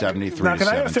score of 73-17. Now, can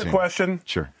I ask you a question?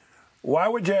 Sure. Why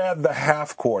would you add the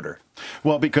half quarter?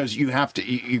 Well, because you have to.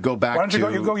 You go back. Why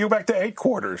don't you go back to 8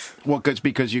 quarters? Well, it's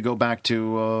because you go back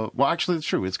to. Well, actually, it's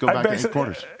true. Let's go back to 8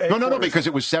 quarters. No, quarters. because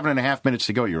it was 7.5 minutes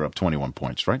to go. You're up 21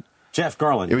 points, right? Jeff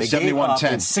Garlin. It was they gave up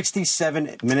 71-10. in 67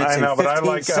 minutes I know, and but 15 I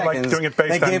like seconds. doing it based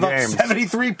they on gave games. up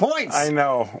 73 points. I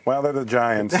know. Well, they're the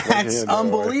Giants. That's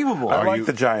unbelievable. I like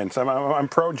the Giants. I'm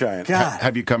pro Giants. God.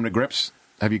 Have you come to grips?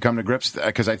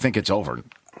 Because I think it's over.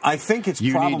 I think it's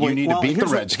You probably... need to beat the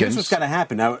Redskins. Here's what's got to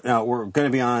happen. Now, we're going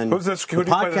to be on Who do you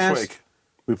play this week?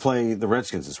 We play the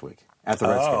Redskins this week at the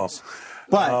Redskins.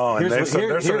 But and they're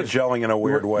sort of gelling in a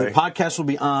weird way. The podcast will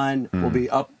be on, will be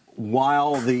up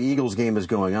while the Eagles game is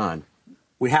going on.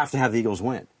 We have to have the Eagles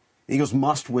win. The Eagles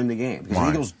must win the game. Because if the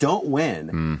Eagles don't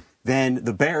win, then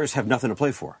the Bears have nothing to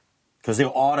play for. Because they'll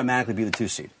automatically be the 2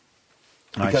 seed.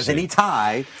 Because any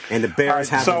tie, and the Bears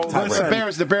have the tie.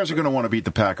 The Bears are going to want to beat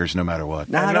the Packers no matter what.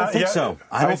 No, I don't think so.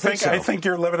 I think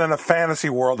you're living in a fantasy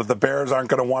world that the Bears aren't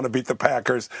going to want to beat the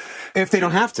Packers. If they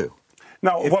don't have to.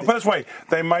 No, put it this way,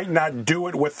 they might not do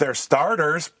it with their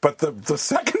starters, but the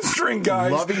second string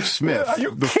guys. Lovie Smith.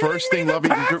 The first thing Lovie.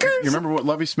 You remember what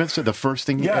Lovie Smith said? The first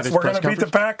thing. Yes, at his we're going to beat the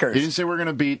Packers. He didn't say we're going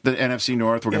to beat the NFC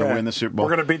North. We're going to win the Super Bowl.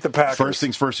 We're going to beat the Packers. First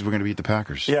things first is we're going to beat the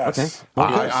Packers. Yes.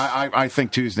 Okay. I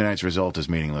think Tuesday night's result is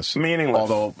meaningless.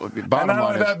 Although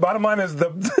bottom line is the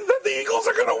Eagles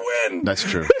are going to win. That's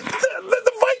true.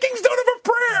 The Vikings don't have a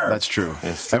prayer. That's true.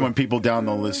 And when people down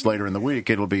the list later in the week,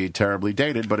 it'll be terribly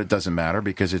dated, but it doesn't matter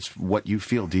because it's what you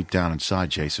feel deep down inside,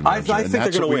 Jason. I think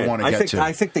they're going to win.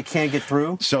 I think they can get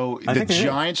through. So the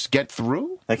Giants get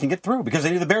through? They can get through because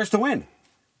they need the Bears to win.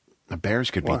 The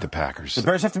Bears could beat the Packers. The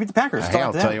Bears have to beat the Packers. Hey,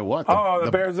 I'll tell you what. The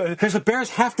Bears. Because the Bears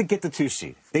have to get the 2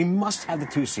 seed. They must have the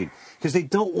 2 seed because they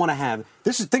don't want to have.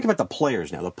 Think about the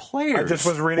players now. The players. I just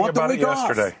was reading about it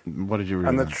yesterday. What did you read?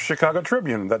 On the Chicago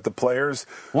Tribune that the players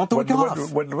want the week off.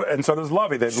 And so does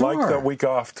Lovie. They'd like the week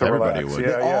off to Everybody relax. Would.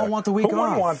 They all want the week off. Who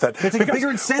wouldn't want that? It's a bigger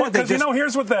incentive. Because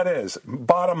here's what that is.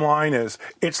 Bottom line is,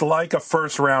 it's like a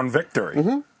first round victory.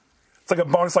 Mm-hmm. It's like a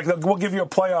bonus. Like we'll give you a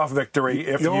playoff victory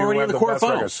if you're already in the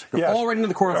quarterfinals. You're already in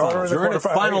the quarterfinals. You're in the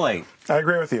final 8. I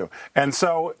agree with you. And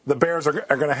so the Bears are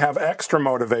going to have extra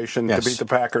motivation to beat the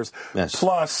Packers. Yes.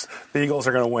 Plus, the Eagles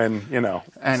are going to win.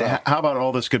 And how about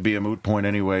all this could be a moot point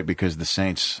anyway because the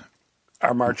Saints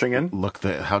are marching in.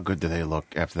 How good do they look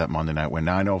after that Monday night win?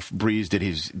 Now I know Breeze did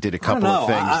a couple of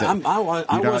things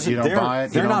that you don't buy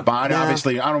it. You don't buy it.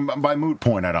 Obviously, I don't by moot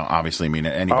point. I don't obviously mean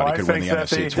anybody could win the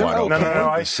NFC. It's wide open.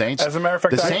 No, the Saints. As a matter of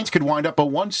fact, the Saints could wind up a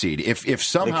 1 seed if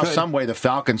somehow, some way the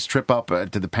Falcons trip up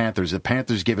to the Panthers. The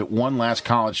Panthers give it one last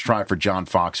college try for John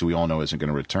Fox, who we all know isn't going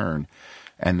to return.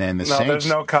 And then the Saints. There's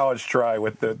no college try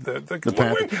with the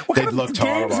Panthers. What They'd look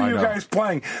horrible. Games are you guys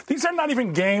playing? These are not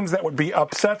even games that would be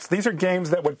upsets. These are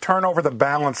games that would turn over the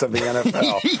balance of the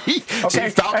NFL. Okay,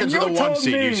 Falcons are the 1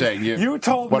 seed. You say you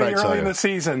told me early in the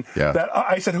season that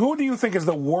I said, "Who do you think is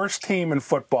the worst team in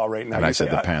football right now?" And I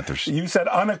said the Panthers. You said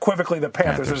unequivocally the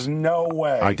Panthers. There's no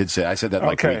way. I did say. I said that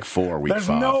like week 4, week 5.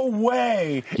 There's no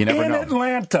way. You never know.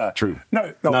 Atlanta. True.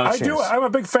 No. I do. I'm a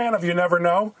big fan of You Never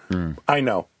Know. I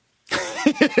know.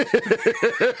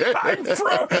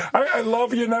 I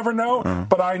love you never know,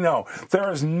 but I know.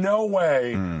 There is no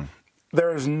way.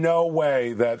 There is no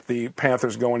way that the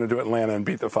Panthers go into Atlanta and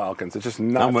beat the Falcons. It's just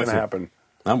not going to happen.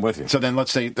 I'm with you. So then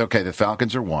let's say, okay, the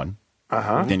Falcons are 1.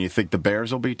 Then you think the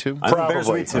Bears will be 2? I think the Bears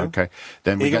will be 2. Okay.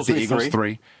 Then we got the Eagles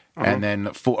 3. And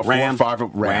then 4 or 5.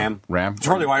 Ram.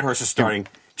 Charlie Whitehurst is starting.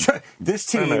 This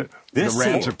team. The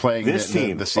Rams are playing the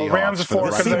Seahawks. Rams are 4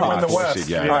 because they win the West.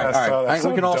 Yeah. All right.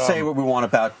 We can all say what we want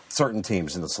about certain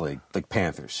teams in this league, like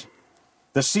Panthers.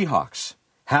 The Seahawks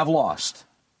have lost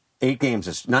 9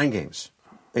 games. 9 games.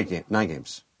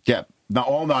 Yeah. Not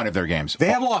all 9 of their games. They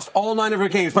have lost all 9 of their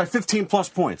games by 15-plus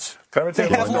points. They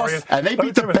have lost. And they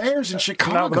beat the Bears in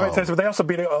Chicago. No, let me tell you, they also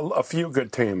beat a few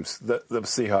good teams, the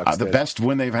Seahawks. The best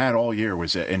win they've had all year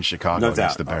was in Chicago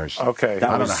against the Bears. Okay.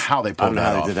 I don't know how they pulled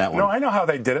that off. Did that one. No, I know how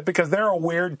they did it because they're a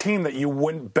weird team that you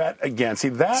wouldn't bet against. See,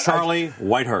 that Charlie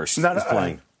Whitehurst is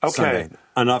playing. Okay. Sunday.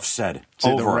 Enough said.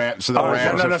 Over. The Rams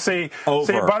See,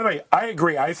 by the way, I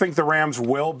agree. I think the Rams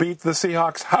will beat the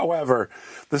Seahawks. However,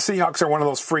 the Seahawks are one of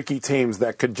those freaky teams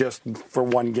that could just, for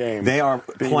one game, they are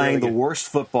playing the worst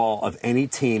football of any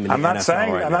team in the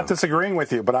NFL I'm not disagreeing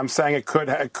with you, but I'm saying it could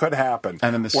happen.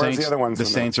 And then the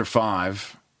Saints are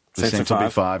 5. The Saints will be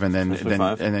 5, and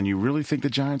then you really think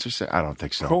the Giants are 6? I don't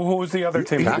think so. Who's the other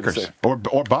team? Packers or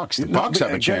Bucks. The Bucks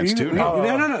have a chance too.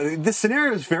 No. This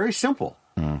scenario is very simple.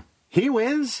 He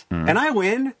wins, and I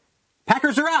win.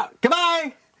 Packers are out.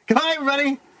 Goodbye,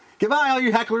 everybody. Goodbye, all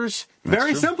you hecklers.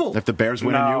 Very simple. If the Bears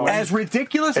win and you win, as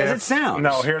ridiculous as it sounds.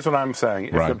 No, here's what I'm saying.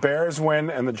 If the Bears win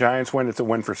and the Giants win, it's a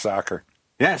win for soccer.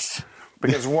 Yes.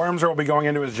 Because Wormser will be going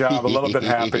into his job a little bit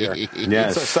happier.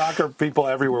 Yes. So soccer people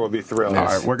everywhere will be thrilled. All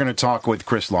right, we're going to talk with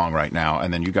Chris Long right now,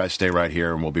 and then you guys stay right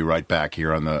here, and we'll be right back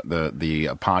here on the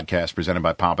podcast presented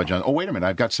by Papa John. Oh, wait a minute,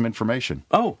 I've got some information.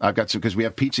 I've got some because we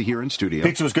have pizza here in studio.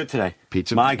 Pizza was good today.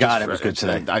 My God, it was good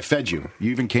today. I fed you. You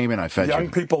even came in. I fed you.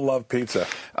 Young people love pizza.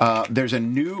 There's a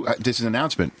new. This is an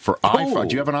announcement for iPhone.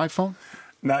 Do you have an iPhone?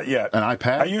 Not yet. An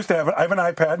iPad? I used to have it. I have an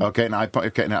iPad. Okay, an iPod.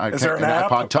 Okay, is there an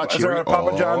app? iPod Touch. Is there a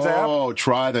Papa John's app? Oh,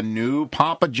 try the new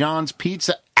Papa John's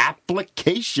Pizza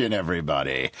application,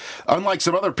 everybody. Unlike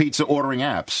some other pizza ordering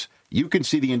apps, you can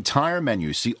see the entire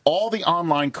menu, see all the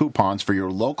online coupons for your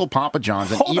local Papa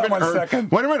John's, and Hold even on one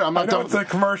second. Wait a minute, I'm not done. It's a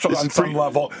commercial on some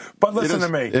level, but listen to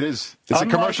me. It is. It's a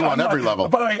commercial on every level.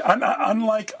 But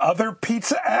unlike other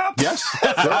pizza apps, yes,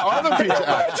 there are other pizza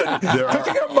apps.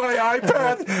 Picking up my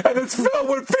iPad and it's filled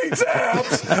with pizza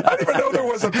apps. I didn't even know there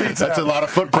was a pizza. That's app. a lot of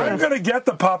footprint. I'm going to get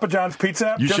the Papa John's pizza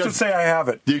app to say I have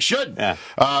it. You should. Yeah.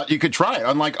 You could try it.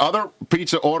 Unlike other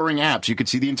pizza ordering apps, you could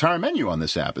see the entire menu on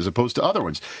this app as opposed to other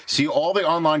ones. See all the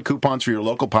online coupons for your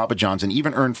local Papa John's and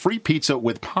even earn free pizza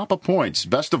with Papa Points.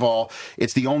 Best of all,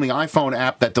 it's the only iPhone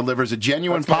app that delivers a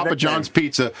genuine Papa John's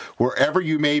pizza wherever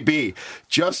you may be.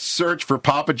 Just search for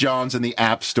Papa John's in the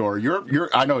App Store.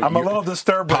 I'm a little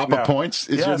disturbed. Papa right now. Points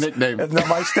is your nickname. No,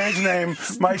 my stage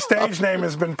name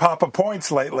has been Papa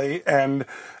Points lately, and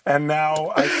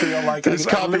now I feel like there's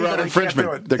copyright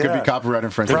infringement. There could be copyright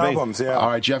infringement. Problems, yeah. All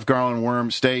right, Jeff Garlin, Worm,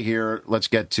 stay here. Let's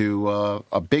get to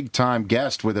a big-time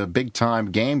guest with a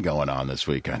big-time game going on this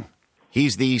weekend.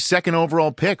 He's the second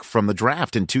overall pick from the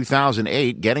draft in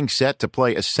 2008, getting set to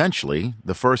play essentially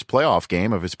the first playoff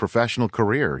game of his professional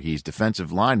career. He's defensive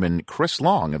lineman Chris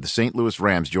Long of the St. Louis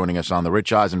Rams, joining us on the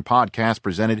Rich Eisen podcast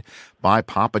presented by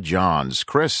Papa John's.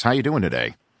 Chris, how you doing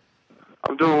today?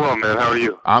 I'm doing well, man. How are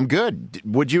you? I'm good.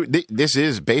 Would you? This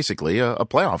is basically a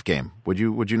playoff game. Would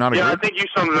you not agree? Yeah, I think you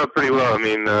summed it up pretty well. I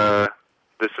mean,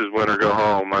 this is win or go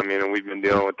home. I mean, and we've been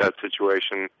dealing with that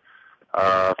situation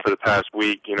for the past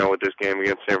week. You know, with this game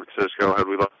against San Francisco, had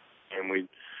we lost the game,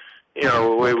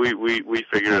 we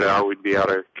figured it out. We'd be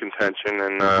out of contention,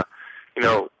 and you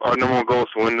know, our number one goal is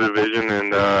to win the division,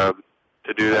 and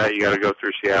to do that, you got to go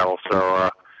through Seattle. So,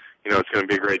 you know, it's going to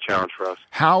be a great challenge for us.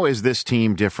 How is this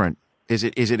team different? Is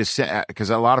it because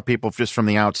a lot of people just from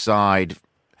the outside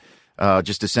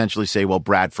just essentially say, well,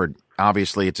 Bradford,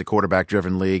 obviously it's a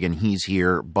quarterback-driven league and he's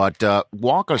here. But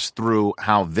walk us through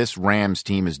how this Rams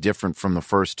team is different from the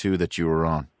first two that you were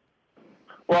on.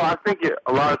 Well, I think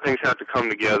a lot of things have to come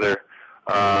together,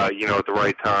 you know, at the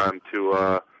right time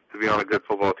to be on a good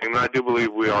football team. And I do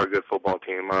believe we are a good football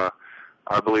team.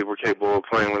 I believe we're capable of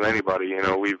playing with anybody. You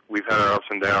know, we've had our ups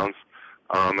and downs.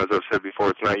 As I've said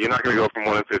before, you're not going to go from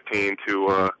 1-15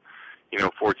 to, you know,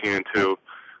 14-2. You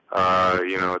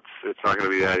know, it's not going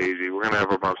to be that easy. We're going to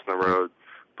have our bumps in the road,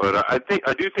 but I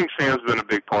do think Sam's been a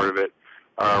big part of it.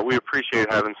 We appreciate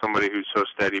having somebody who's so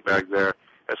steady back there,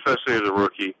 especially as a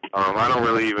rookie. I don't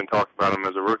really even talk about him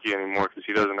as a rookie anymore because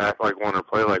he doesn't act like one or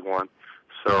play like one.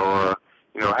 So,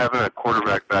 having a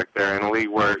quarterback back there in a league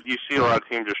where you see a lot of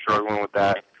teams are struggling with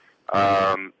that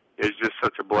is just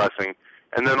such a blessing.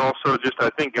 And then also just I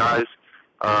think guys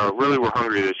really were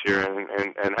hungry this year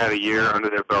and had a year under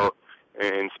their belt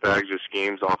in Spags'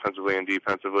 schemes offensively and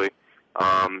defensively.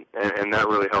 And that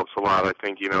really helps a lot. I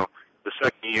think, the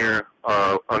second year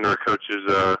under a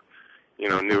coach's,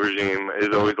 new regime is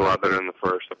always a lot better than the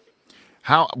first.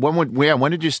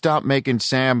 When did you stop making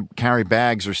Sam carry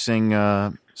bags or sing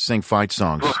fight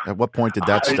songs? At what point did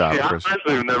that stop, Chris? I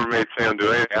personally have never made Sam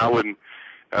do anything. I wouldn't.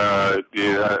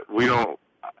 We don't.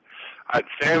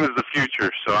 Sam is the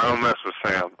future, so I don't mess with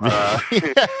Sam.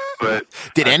 But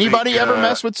did anybody ever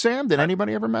mess with Sam? Did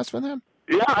anybody ever mess with him?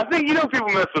 Yeah, I think people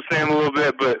mess with Sam a little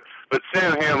bit, but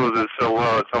Sam handles it so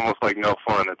well. It's almost like no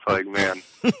fun. It's like, man,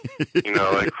 like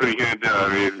what are you gonna do?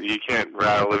 I mean, you can't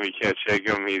rattle him, you can't shake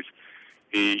him. You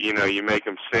make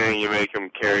him sing, you make him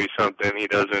carry something. He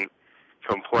doesn't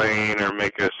complain or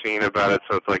make a scene about it.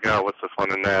 So it's like, oh, what's the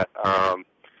fun in that?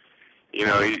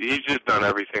 He's just done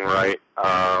everything right.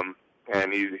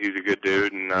 And he's a good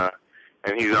dude, and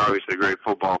he's obviously a great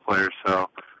football player. So,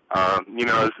 I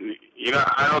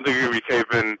don't think you're gonna be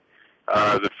taping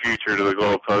the future to the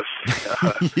goalpost.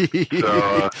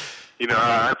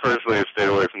 I personally have stayed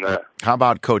away from that. How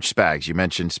about Coach Spags? You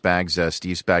mentioned Spags,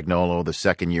 Steve Spagnuolo, the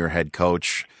second-year head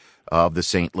coach of the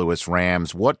St. Louis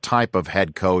Rams. What type of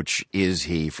head coach is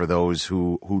he for those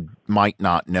who might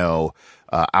not know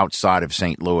outside of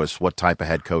St. Louis what type of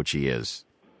head coach he is?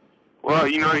 Well,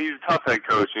 he's a tough head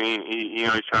coach, and he's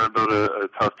trying to build a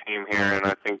tough team here, and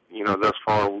I think, thus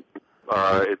far,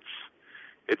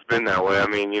 it's been that way. I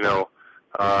mean,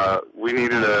 we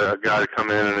needed a guy to come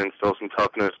in and instill some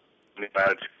toughness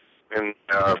in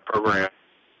the program.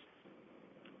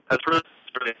 That's really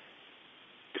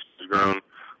he's grown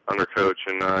under coach,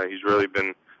 and he's really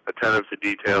been attentive to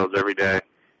details every day.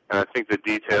 And I think the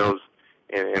details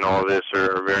in all of this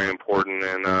are very important,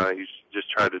 and he's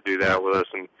just tried to do that with us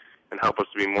and help us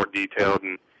to be more detailed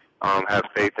and have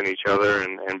faith in each other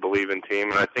and believe in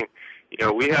team. And I think,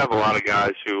 we have a lot of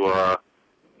guys who, I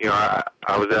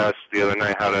was asked the other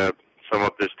night how to sum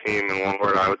up this team in one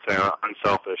word. I would say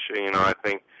unselfish. I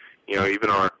think, even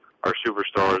our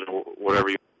superstars, whatever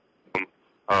you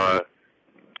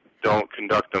don't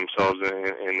conduct themselves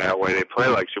in that way. They play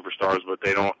like superstars, but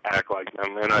they don't act like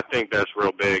them. And I think that's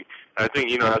real big. And I think,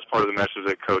 that's part of the message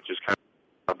that coach has kind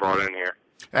of brought in here.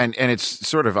 And it's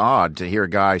sort of odd to hear a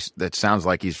guy that sounds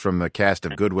like he's from the cast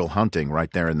of Good Will Hunting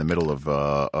right there in the middle of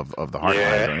the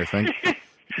heartland, don't you think?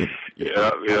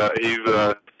 Yeah.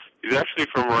 He's actually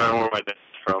from around where my dad's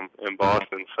from in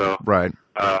Boston. So right.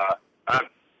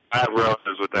 I have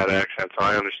relatives with that accent, so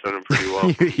I understood him pretty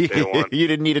well from day one. You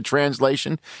didn't need a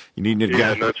translation? You needed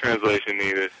no translation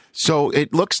needed. So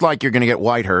it looks like you're going to get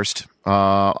Whitehurst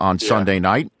on Sunday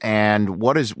night. And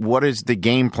what is the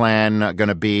game plan going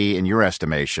to be, in your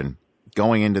estimation,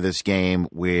 going into this game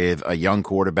with a young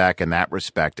quarterback in that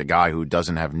respect, a guy who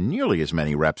doesn't have nearly as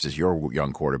many reps as your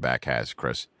young quarterback has,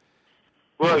 Chris?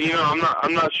 Well,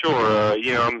 I'm not sure.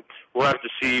 We'll have to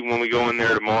see when we go in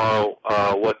there tomorrow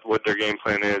what their game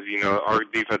plan is. Our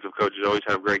defensive coaches always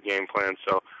have great game plans,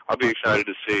 so I'll be excited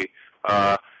to see.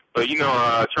 But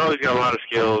Charlie's got a lot of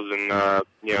skills, and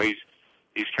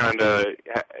he's kind of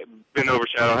been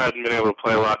overshadowed, hasn't been able to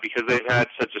play a lot because they've had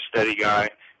such a steady guy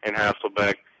in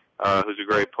Hasselbeck, who's a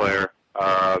great player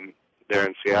there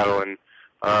in Seattle. And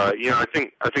I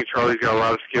think Charlie's got a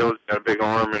lot of skills, got a big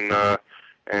arm, and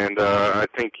I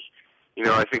think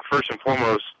first and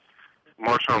foremost,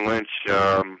 Marshawn Lynch,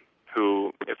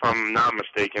 who, if I'm not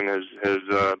mistaken, has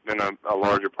been a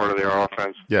larger part of their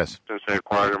offense. Yes. Since they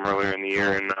acquired him earlier in the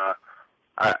year, and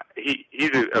he's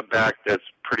a back that's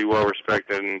pretty well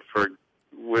respected, and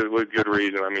with good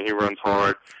reason. I mean, he runs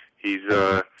hard. He's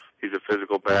a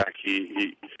physical back.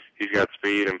 He's got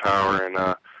speed and power, and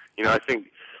I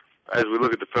think as we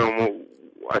look at the film,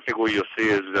 I think what you'll see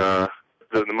is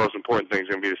the most important thing is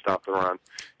going to be to stop the run,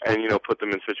 and put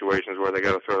them in situations where they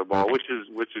got to throw the ball, which is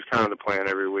kind of the plan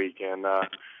every week. And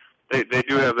they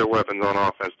do have their weapons on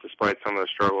offense, despite some of the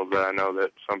struggles that I know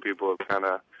that some people have kind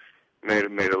of made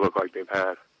it look like they've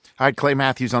had. I had Clay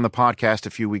Matthews on the podcast a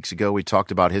few weeks ago. We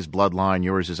talked about his bloodline.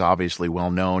 Yours is obviously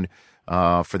well known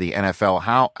for the NFL.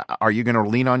 How are you going to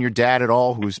lean on your dad at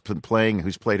all, who's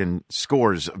played in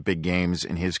scores of big games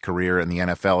in his career in the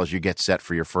NFL, as you get set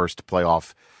for your first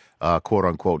playoff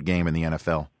quote-unquote game in the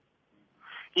NFL?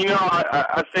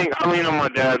 I think I lean on my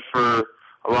dad for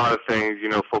a lot of things,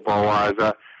 football-wise.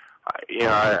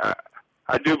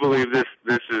 I do believe this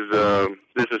is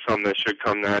something that should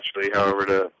come naturally, however,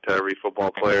 to every football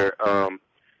player.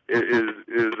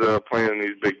 is playing in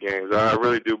these big games. I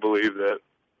really do believe that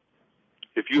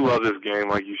if you love this game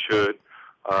like you should,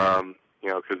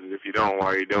 because if you don't, why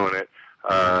are you doing it?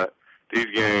 These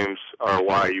games are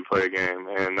why you play a game.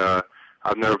 And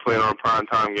I've never played on a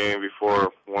primetime game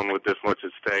before, one with this much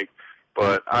at stake.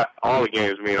 But all the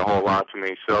games mean a whole lot to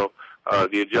me. So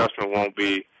the adjustment won't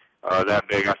be that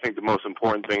big. I think the most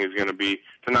important thing is going to be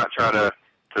to not try to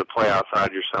play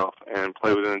outside yourself and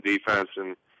play within the defense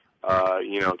and,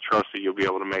 trust that you'll be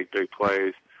able to make big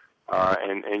plays.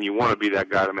 And you want to be that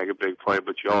guy to make a big play,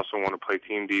 but you also want to play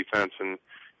team defense and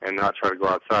not try to go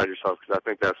outside yourself, because I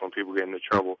think that's when people get into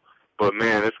trouble. But,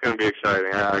 man, it's going to be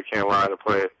exciting. I can't lie, to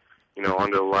play it,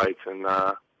 under the lights and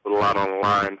with a lot on the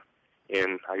line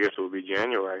in, I guess it would be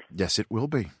January. Yes, it will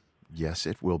be. Yes,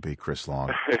 it will be, Chris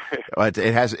Long.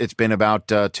 It's been about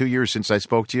 2 years since I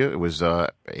spoke to you. It was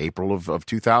April of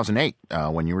 2008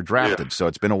 when you were drafted. Yeah. So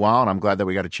it's been a while, and I'm glad that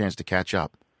we got a chance to catch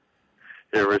up.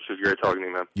 Yeah, Rich, it's great talking to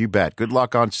you, man. You bet. Good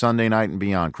luck on Sunday night and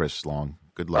beyond, Chris Long.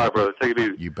 Good luck. All right, brother. Take it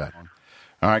easy. You bet.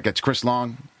 All right, that's Chris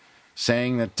Long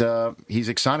saying that he's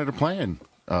excited to play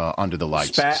under the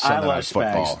lights. I love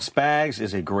football. Spags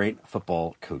is a great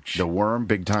football coach. The Worm,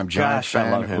 big-time Giants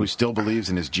fan who still believes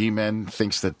in his G-men,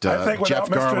 thinks that Jeff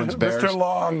Garlin's Bears. Mr.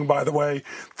 Long, by the way,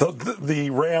 the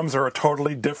Rams are a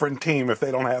totally different team if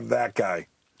they don't have that guy.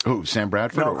 Who, Sam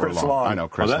Bradford? No, Chris Long. I know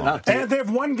Chris Long. And they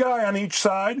have one guy on each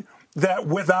side. That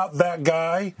without that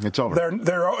guy, it's over.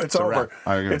 It's over.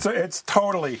 I agree. It's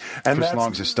totally. And Chris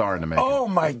Long's a star in the making. Oh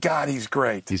my God, he's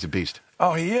great. He's a beast.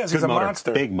 Oh, he is. He's a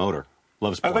monster. Big motor.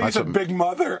 Loves sports. I think he's a big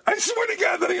mother. I swear to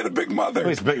God that he had a big mother.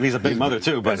 He's a big mother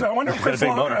too. But I wonder if Chris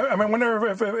Long. I wonder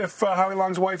if Howie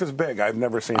Long's wife is big. I've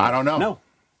never seen. I don't know. No.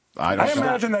 I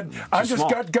imagine that. I just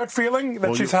got gut feeling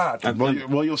that she's hot.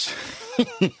 Well, you'll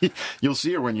you'll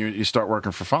see her when you start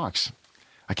working for Fox.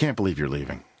 I can't believe you're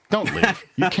leaving. Don't leave.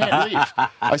 You can't leave.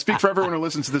 I speak for everyone who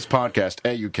listens to this podcast.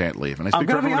 You can't leave. And I speak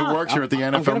for everyone who works here at the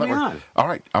NFL Network. All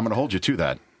right, I'm going to hold you to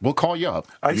that. We'll call you up.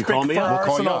 I speak for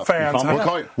Arsenal fans. We'll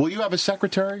call you. Will you have a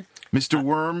secretary? Mr.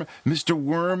 Worm. Mr.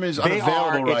 Worm is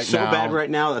unavailable right now. It's so bad right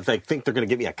now that they think they're going to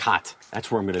give me a cot.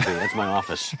 That's where I'm going to be. That's my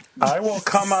office. I will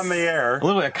come on the air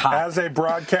as a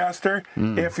broadcaster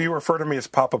if you refer to me as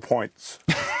Papa Points.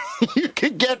 You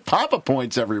could get Papa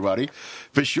Points, everybody,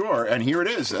 for sure. And here it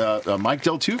is. Mike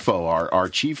Del Tufo, our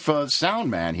chief sound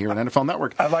man here at NFL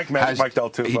Network. I like Mike Del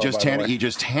Tufo. He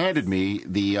just handed me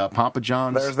the Papa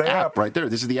John's app right there.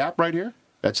 This is the app right here.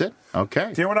 That's it?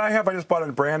 Okay. Do you know what I have? I just bought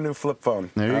a brand new flip phone.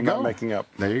 There you go. I'm not making up.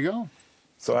 There you go.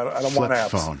 So I don't want apps.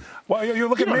 Flip phone. Well, you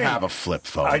look at me. You don't have a flip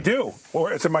phone. I do.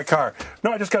 Or it's in my car.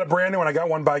 No, I just got a brand new one. I got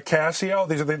one by Casio.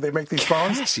 They make these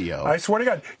phones. Casio. I swear to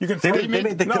God, you can. They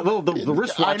made the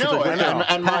wristwatch. I know.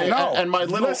 And my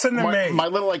little listen to me. My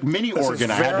little mini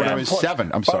organ I had when I was 7.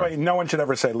 I'm sorry. By the way, no one should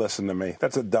ever say "listen to me."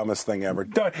 That's the dumbest thing ever.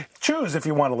 Choose if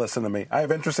you want to listen to me. I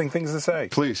have interesting things to say.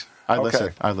 Please, I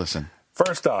listen.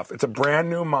 First off, it's a brand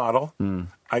new model.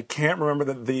 I can't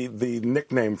remember the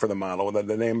nickname for the model,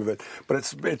 the name of it, but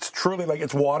it's truly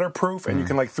it's waterproof, and you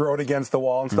can throw it against the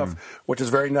wall and stuff, which is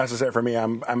very necessary for me.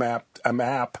 I'm apt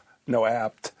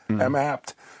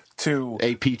to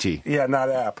APT. Yeah, not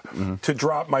app to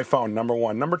drop my phone. Number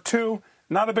one. Number two.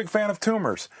 Not a big fan of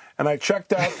tumors, and I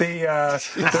checked out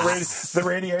the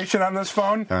radiation on this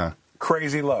phone.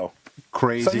 Crazy low.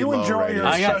 Crazy. So you enjoy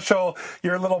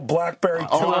your little BlackBerry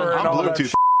tour and all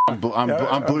Bluetooth. that. I'm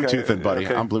Bluetoothing, buddy.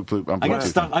 Okay. I'm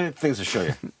Bluetooth. I have things to show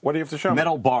you. What do you have to show me?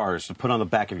 Metal bars to put on the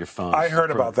back of your phone. I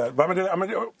heard about that. But I might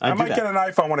get an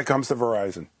iPhone when it comes to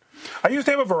Verizon. I used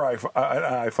to have an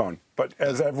iPhone, but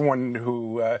as everyone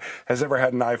who has ever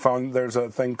had an iPhone, there's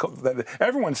a thing that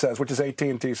everyone says, which is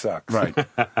AT&T sucks. Right.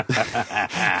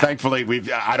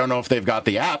 Thankfully, I don't know if they've got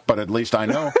the app, but at least I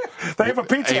know. They have a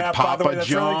pizza app, by the way, that's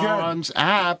really good. Papa John's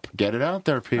app. Get it out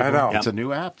there, people. I know. It's a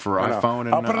new app for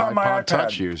iPhone and iPod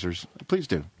Touch users. Please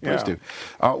do. Please do.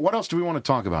 What else do we want to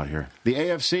talk about here? The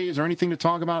AFC? Is there anything to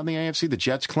talk about in the AFC? The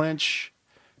Jets clinch?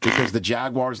 Because the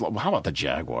Jaguars... How about the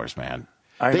Jaguars, man?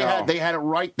 They had it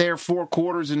right there, 4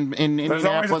 quarters in Indianapolis. There's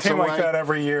always a team like that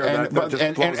every year that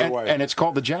just blows away. And it's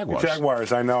called the Jaguars. The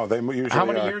Jaguars, I know. They usually How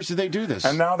many years did they do this?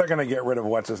 And now they're going to get rid of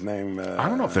what's his name. I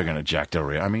don't know if they're going to Jack Del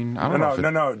Rio. I mean, I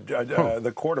don't know.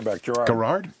 The quarterback,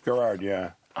 Gerard. Gerard,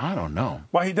 yeah. I don't know.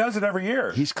 Well, he does it every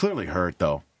year. He's clearly hurt,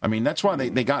 though. I mean, that's why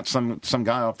they got some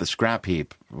guy off the scrap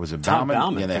heap. Was it Tom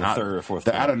Bauman? Yeah, third or fourth.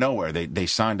 Out of nowhere, they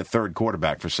signed a third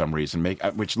quarterback for some reason,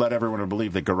 which led everyone to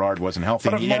believe that Gerard wasn't healthy.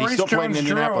 But if Maurice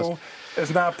Jones-Drew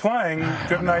is not playing,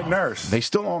 good night, nurse. They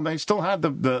still had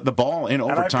the ball in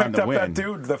overtime to win. And I picked up that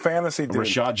dude, the fantasy dude,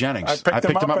 Rashad Jennings. I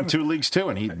picked him up in 2 leagues too,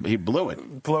 and he blew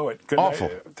it. Good Awful.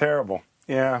 Terrible.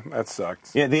 Yeah, that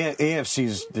sucks. Yeah, the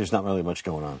AFC's, there's not really much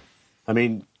going on. I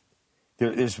mean,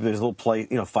 there's a little play,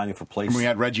 fighting for place. We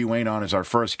had Reggie Wayne on as our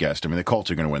first guest. I mean, the Colts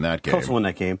are going to win that game. Colts will win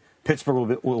that game.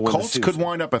 Pittsburgh will win. Colts could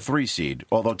wind up a 3 seed,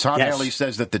 although Todd Haley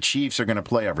says that the Chiefs are going to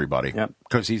play everybody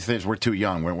because he says we're too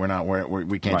young.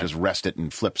 We can't just rest it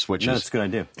and flip switches. No, that's a good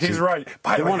idea. He's right.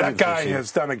 By the way, that guy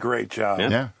has done a great job.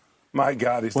 Yeah. My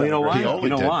God, he's done a great job. You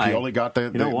know why? He only got the.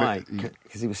 You know why?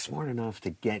 Because he was smart enough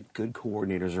to get good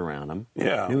coordinators around him.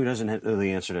 Yeah. Knew he doesn't know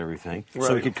the answer to everything,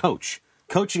 so he could coach.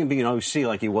 Coaching and being an OC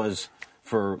like he was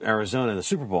for Arizona in the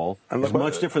Super Bowl is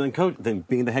much different than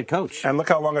being the head coach. And look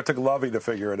how long it took Lovey to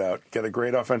figure it out. Get a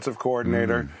great offensive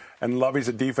coordinator, and Lovey's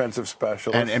a defensive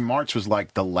specialist. And March was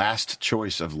like the last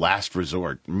choice of last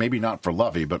resort. Maybe not for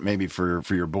Lovey, but maybe for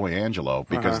your boy Angelo,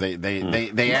 because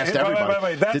they asked everybody.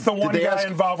 Wait. That's the one guy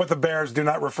involved with the Bears. Do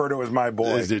not refer to as my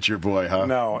boy. Is it your boy, huh?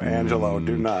 No, Angelo,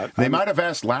 do not. They might have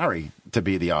asked Larry to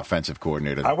be the offensive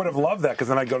coordinator. I would have loved that because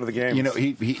then I'd go to the games.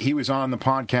 He was on the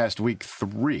podcast week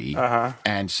 3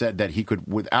 and said that he could,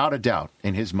 without a doubt,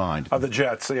 in his mind, the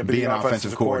Jets be an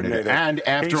offensive coordinator. And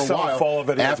after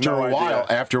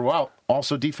a while,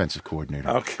 also defensive coordinator.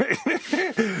 Okay.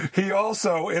 He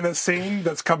also, in a scene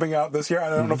that's coming out this year, I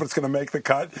don't know if it's going to make the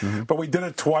cut, but we did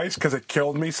it twice because it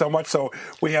killed me so much, so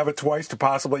we have it twice to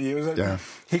possibly use it. Yeah.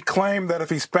 He claimed that if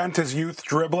he spent his youth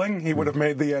dribbling, he would have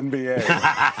made the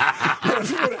NBA. And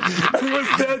he was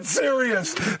dead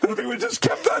serious that if he would just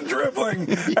kept on dribbling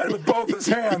and with both his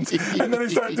hands, and then he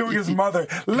started doing his mother,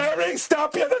 Larry,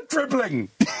 stop you the dribbling.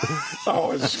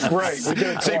 Oh, it's great. We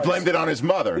did it so he blamed it on his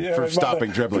mother for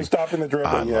stopping dribbling. For stopping the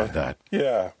dribbling. I love that.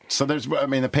 Yeah. So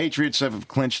the Patriots have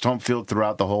clinched home field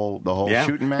throughout the whole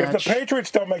shooting match. If the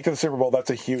Patriots don't make it to the Super Bowl, that's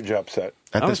a huge upset.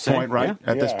 At this point, right?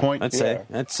 Yeah. At this point, I'd say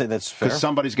that's fair. Because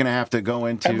somebody's going to have to go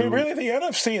into. I mean, really, the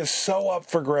NFC is so up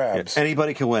for grabs. Yeah,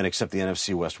 anybody can win except the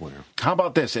NFC West winner. How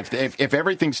about this? If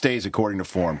everything stays according to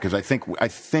form, because I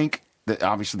think that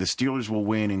obviously the Steelers will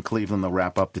win in Cleveland. They'll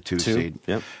wrap up the 2 seed.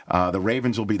 Yep. The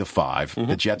Ravens will be the 5.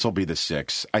 The Jets will be the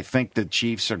 6. I think the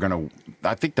Chiefs are going to.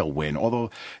 I think they'll win. Although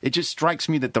it just strikes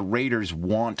me that the Raiders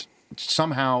want.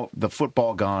 Somehow the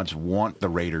football gods want the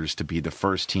Raiders to be the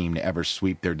first team to ever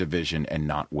sweep their division and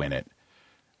not win it,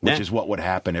 which is what would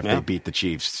happen if they beat the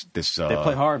Chiefs. They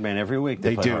play hard, man, every week.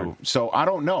 They do. Hard. So I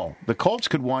don't know. The Colts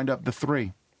could wind up the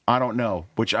 3. I don't know,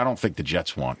 which I don't think the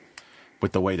Jets want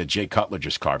with the way that Jay Cutler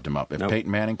just carved him up. If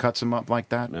Peyton Manning cuts him up like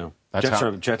that,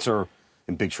 Jets are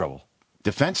in big trouble.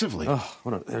 Defensively.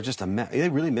 Oh, they're just a mess. They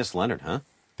really miss Leonard, huh?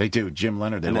 They do. Jim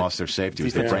Leonard, they lost their safety. He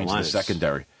was the brains of the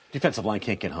secondary. Defensive line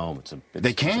can't get home. It's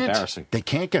embarrassing. They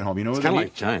can't get home. You know what they need?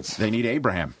 Like Giants. They need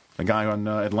Abraham, the guy on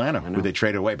Atlanta, who they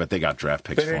traded away, but they got draft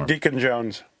picks for him. Deacon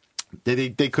Jones. They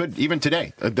could, even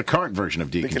today, the current version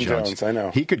of Deacon Jones. I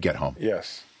know. He could get home.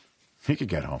 Yes. He could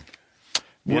get home.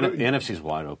 The NFC's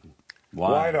wide open.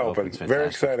 Wide open. Very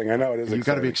exciting. I know it is. You've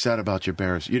got to be excited about your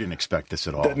Bears. You didn't expect this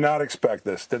at all. Did not expect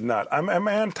this. Did not. I'm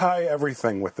anti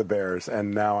everything with the Bears,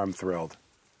 and now I'm thrilled.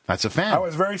 That's a fan. I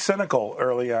was very cynical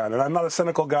early on, and I'm not a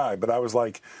cynical guy, but I was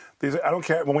like, I don't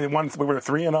care. When we were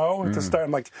 3-0 at the start,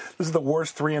 I'm like, this is the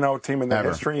worst 3-0 team in the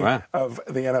history of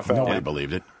the NFL. Nobody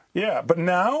believed it. Yeah, but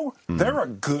now they're a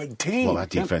good team. Well, that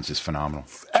defense is phenomenal.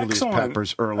 Excellent. Julius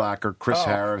Peppers, Urlacher, Chris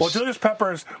Harris. Well, Julius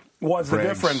Peppers was the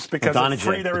difference because it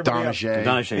freed everybody up.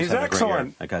 He's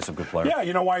excellent. That guy's a good player. Yeah,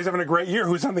 you know why he's having a great year?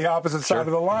 Who's on the opposite side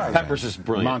of the line? Peppers is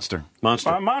brilliant.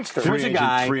 Monster.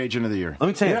 Free agent of the year. Let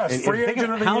me tell you, yes, free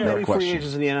agent of the how year. Many free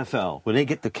agents in the NFL,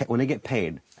 when they get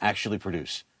paid, actually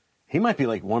produce? He might be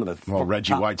like one of the. Well,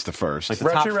 Reggie White's the first. Like the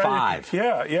top 5.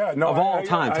 Yeah. No, of all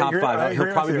time, top 5.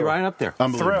 He'll probably be right up there.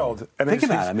 I'm thrilled. And think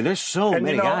about it. I mean, there's so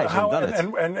many guys who have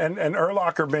done it. And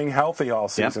Urlacher being healthy all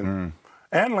season.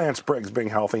 And Lance Briggs being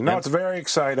healthy. No, it's very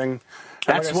exciting.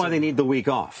 That's why they need the week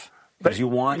off. Because you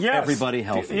want everybody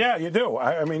healthy. Yeah, you do.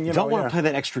 I mean, you don't want to play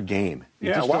that extra game.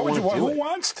 Why would you? Who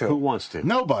wants to? Who wants to?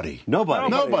 Nobody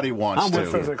wants to.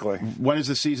 Physically. When does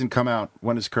the season come out?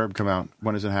 When does Curb come out?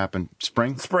 When does it happen?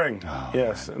 Spring?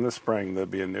 Yes, in the spring there'll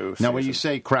be a new season. Now, when you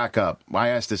say crack up, I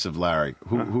asked this of Larry.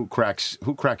 Who cracks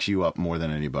you up more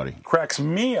than anybody? Cracks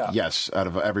me up? Yes, out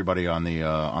of everybody on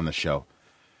the show.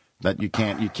 That you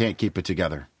can't keep it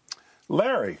together.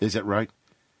 Larry. Is it right?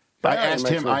 I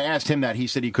asked him that. He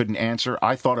said he couldn't answer.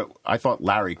 I thought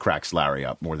Larry cracks Larry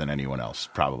up more than anyone else,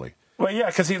 probably. Well, yeah,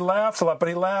 because he laughs a lot, but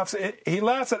he laughs at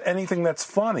anything that's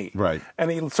funny. Right. And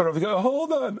he sort of goes,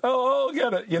 hold on, I'll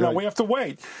get it. Right. We have to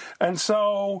wait. And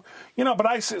so,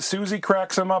 but Susie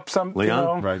cracks him up some,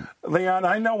 Leon? Right. Leon,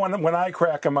 I know when I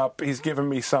crack him up, he's giving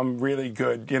me some really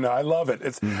good, I love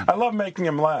it. I love making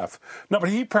him laugh. No, but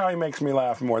he probably makes me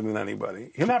laugh more than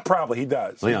anybody. He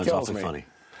does. Leon's he kills awfully me. funny.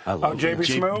 I love JB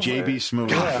Smoove. JB Smoove.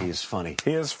 God, he is funny.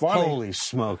 He is funny. Holy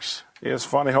smokes. He is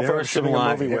funny. Hopefully I'm shooting a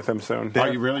movie with him soon.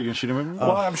 Are you really going to shoot a movie?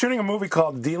 Well, I'm shooting a movie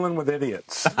called Dealing with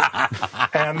Idiots.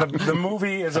 And the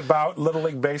movie is about Little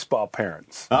League Baseball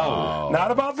parents. Oh.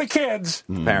 Not about the kids.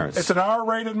 Parents. It's an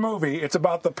R-rated movie. It's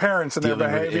about the parents and Dealing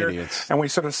their with behavior. idiots. And we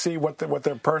sort of see what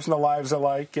their personal lives are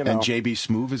like. You know. And JB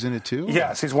Smoove is in it too?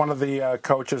 Yes, he's one of the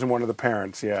coaches and one of the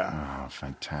parents, yeah. Oh,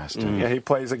 fantastic. Yeah, he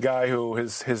plays a guy who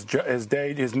his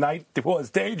day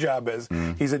job is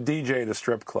he's a DJ at a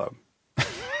strip club.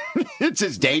 It's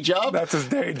his day job? That's his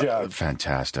day job.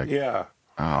 Fantastic. Yeah.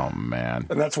 Oh, man.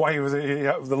 And that's why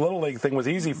the Little League thing was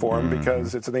easy for him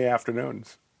because it's in the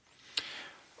afternoons.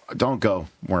 Don't go,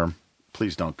 Worm.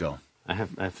 Please don't go. I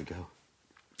have to go.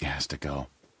 He has to go.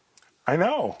 I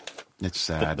know. It's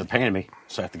sad. They're paying me,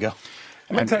 so I have to go.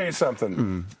 Let me tell you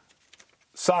something.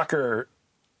 Soccer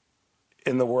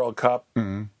in the World Cup,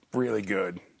 really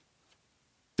good.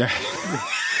 There's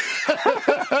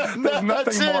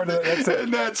nothing more to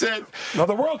it. That's it. No,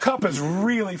 the World Cup is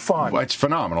really fun. Well, it's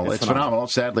phenomenal. It's phenomenal.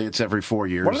 Sadly, it's every 4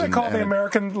 years. What do they call the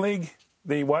American League?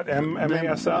 The what?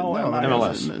 MASL?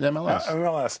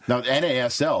 MLS. No,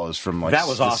 NASL is from That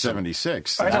was the awesome.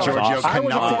 76. I know. Giorgio I was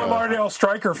a Canale. Fort Lauderdale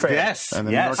Striker fan. Yes. And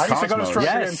the yes. New York I used to go to Cosmos.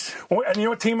 Striker Yes. games. And you know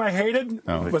what team I hated?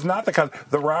 Was not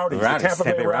the Rowdies. The Tampa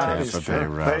Bay Rowdies. Tampa Bay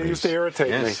Rowdies. They used to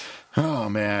irritate me. Oh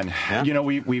man, Yeah. You know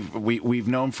we've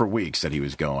known for weeks that he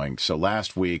was going. So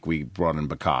last week we brought in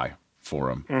Bakai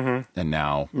for him, and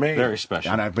now Very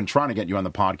special. And I've been trying to get you on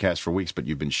the podcast for weeks, but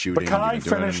you've been shooting. Bakai you've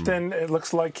been doing finished in. It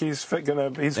looks like he's in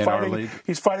our fighting. league?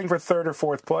 He's fighting for third or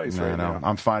fourth place right now.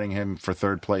 I'm fighting him for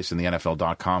third place in the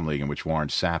NFL.com league, in which Warren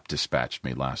Sapp dispatched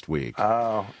me last week.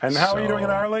 Oh, and how are you doing in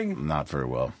our league? Not very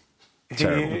well. He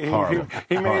Terrible.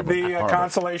 made the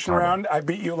consolation Horrible. round. I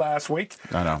beat you last week.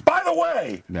 I know. By the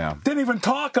way, Yeah. didn't even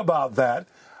talk about that.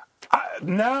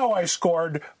 Now I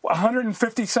scored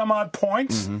 150 some odd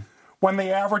points when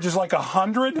the average is like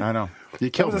 100. I know. You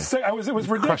killed me. It was crushed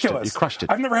it. ridiculous. You crushed it.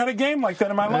 I've never had a game like that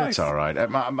in my life. That's all right.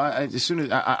 As soon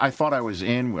as I thought I was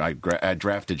in, I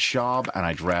drafted Schaub and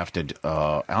I drafted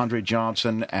Andre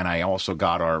Johnson, and I also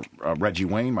got our Reggie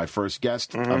Wayne, my first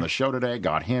guest on the show today.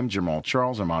 Got him, Jamal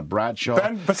Charles, Ahmad Bradshaw.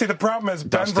 But see, the problem is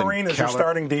Ben Dustin Vereen is your Keller.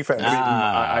 starting defense.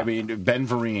 I mean, Ben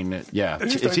Vereen, yeah.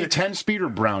 Is he 10-speed or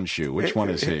brown shoe? Which one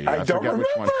is he? I don't forget remember. which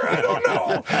one. I don't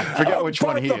know. Forget which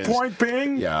one he But is. the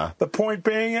point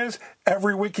being is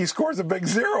every week he scores a big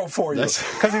zero for you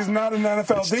because he's not an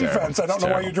NFL defense. I don't know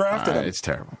why you drafted him. It's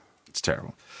terrible. It's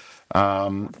terrible.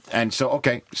 And so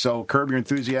Curb Your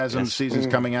Enthusiasm season's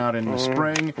coming out in the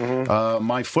spring.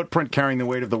 My Footprint, Carrying the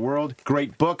Weight of the World,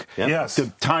 great book. Yes.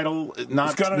 The title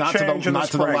not to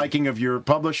the liking of your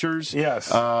publishers. Yes.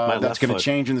 That's going to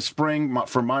change in the spring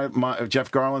for my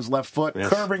Jeff Garlin's left foot.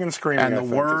 Yes. Curbing and Screaming. And I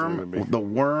think the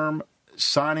worm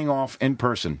signing off in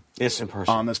person. Yes, in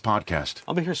person. On this podcast.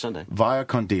 I'll be here Sunday. Via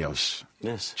con Dios.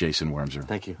 Yes. Jason Wormser.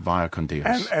 Thank you. Via con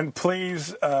Dios. And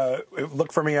please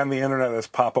look for me on the internet as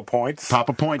Papa Points.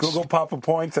 Papa Points. Google Papa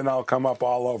Points, and I'll come up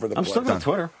all over the place. I'm still on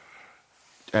Twitter.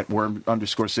 At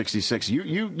Worm_66.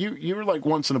 You're like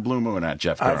once in a blue moon at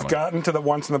Jeff Garlin. I've gotten to the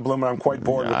once in the blue moon. I'm quite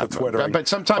bored with the Twitter. But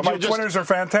sometimes my Twitters are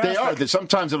fantastic. They are.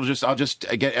 Sometimes I'll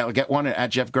get one at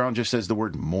Jeff Garlin just says the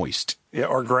word moist. Yeah,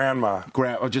 or grandma.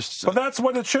 Or just. But that's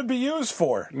what it should be used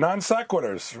for. Non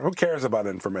sequiturs. Who cares about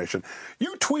information?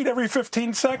 You tweet every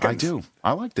 15 seconds. I do.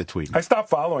 I like the tweet. I stopped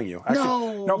following you.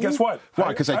 No, guess what? Why?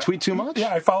 Because I tweet too much?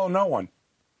 Yeah, I follow no one.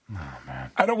 Oh,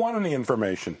 man. I don't want any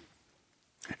information.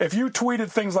 If you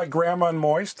tweeted things like grandma and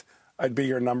moist, I'd be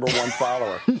your number one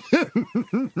follower.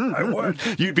 I would.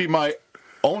 You'd be my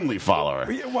only follower.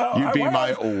 Well, You'd be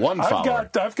my one follower.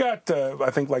 I've got I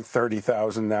think like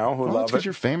 30,000 now who love that's because it.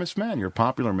 you're a famous man. You're a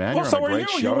popular man. Well, you're so on a are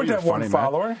great you. show. You wouldn't You're have a funny one man.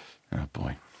 follower. Oh,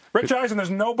 boy. Rich Eisen, there's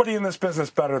nobody in this business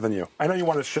better than you. I know you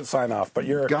want to sign off, but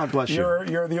God bless you.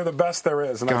 You're the best there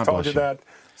is, and I've told you that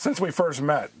since we first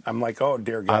met. I'm like, oh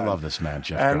dear God, I love this man,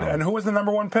 Jeff. And who was the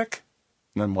number one pick?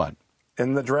 Then what?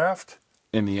 In the draft?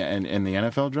 In the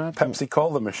NFL draft? Pepsi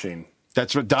Cola machine.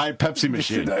 That's what Diet Pepsi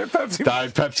machine. Diet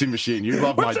Pepsi machine. You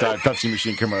love my Diet Pepsi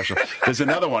machine commercial. There's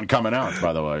another one coming out,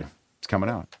 by the way. It's coming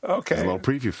out. Okay. There's a little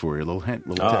preview for you, a little hint, a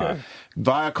little tip.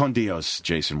 Via con Dios,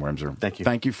 Jason Wormser. Thank you.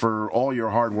 Thank you for all your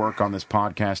hard work on this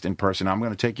podcast in person. I'm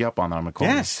going to take you up on that. I'm going to call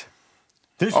Yes.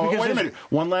 wait a minute.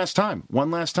 One last time.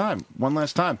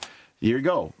 Here you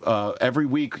go. Every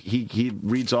week he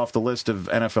reads off the list of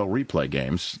NFL replay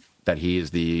games. That he is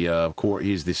the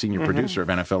he's the senior producer of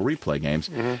NFL replay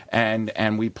games,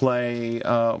 and we play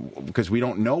because we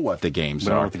don't know what the games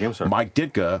are. Mike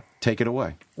Ditka, take it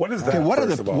away. What is that? Okay, what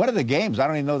are the games? I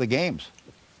don't even know the games.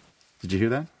 Did you hear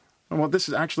that? Well, this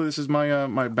is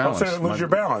my balance. So lose your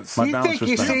balance. My You balance think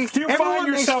you was see? Do you Everyone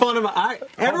find makes yourself- fun of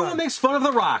everyone makes fun of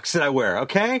the rocks that I wear.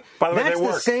 Okay, By the way, that's they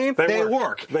the work. same. They work,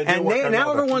 work. They do and work. I know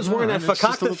now that. everyone's wearing that it's just a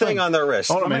fakakta little thing thing on their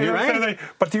wrist. Hold on a minute. Right?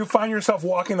 But do you find yourself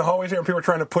walking the hallways here and people are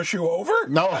trying to push you over?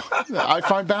 No, I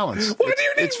find balance. Why do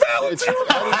you need balance? I need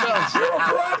balance. You're a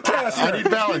broadcaster. I need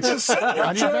balance. Just sit in your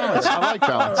I need chair. balance. I like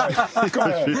balance. Go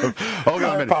ahead. Hold on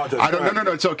a minute. apologize.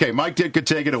 No, it's okay. Mike Ditka,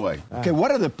 take it away. Okay,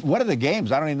 what are the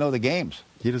games? I don't even know the games.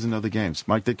 He doesn't know the games.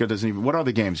 Mike Ditka doesn't even. What are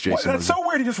the games, What? Jason? That's so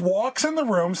weird. He just walks in the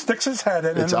room, sticks his head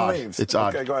in, It's and odd. leaves. It's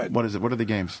odd. Okay, go ahead. What is it? What are the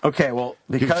games? Okay, well,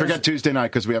 You because forget Tuesday night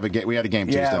because we had a game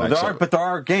Tuesday night. but there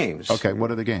are games. Okay,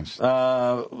 what are the games?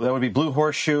 That would be Blue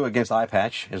Horseshoe against Eye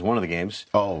Patch is one of the games.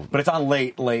 Oh. But it's on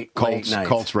late Colts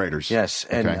night. Raiders. Yes,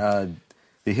 and Okay.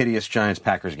 the hideous Giants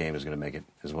Packers game is going to make it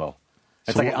as well.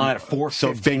 It's on at 4:15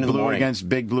 So in the morning.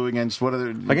 Big Blue against what are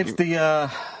the Against the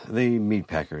Meat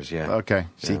Packers, yeah. Okay,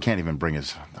 so Yeah. he can't even bring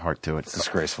his heart to it. It's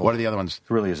disgraceful. What are the other ones?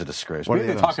 It really is a disgrace. What We are the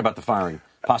didn't other talk about the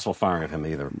possible firing of him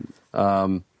either.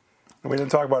 We didn't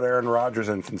talk about Aaron Rodgers'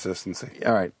 inconsistency.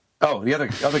 All right. Oh, the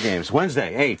other games.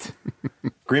 Wednesday, 8.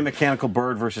 Green Mechanical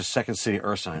Bird versus Second City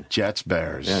Ursine. Jets,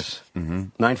 Bears. Yes.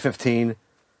 Mm-hmm. 9:15.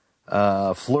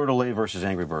 Fleur de Lis versus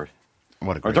Angry Bird.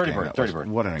 What a great Dirty game Bird, that Dirty was. Bird.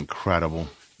 What an incredible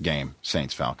game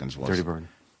Saints Falcons was. Dirty Bird.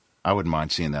 I wouldn't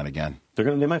mind seeing that again.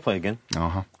 They might play again.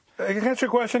 Uh-huh. Can I ask you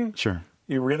a question? Sure.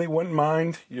 You really wouldn't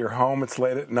mind? You're home. It's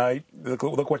late at night.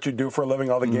 Look what you do for a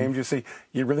living. All the games you see.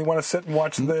 You really want to sit and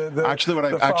watch the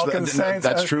Actually, Falcons Saints?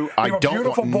 that's true. You I have a don't.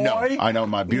 beautiful boy. No, I know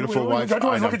my beautiful wife. Don't you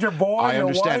always I know. look at your boy. I your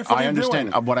understand. Wife? What I are you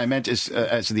understand. doing? What I meant is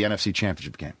as the NFC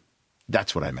Championship game.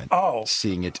 That's what I meant. Oh.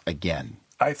 Seeing it again.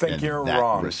 I think in you're that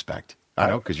wrong. Respect. I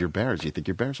know because you're Bears. You think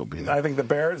your Bears will be there? I think the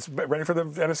Bears ready for the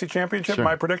NFC Championship. Sure.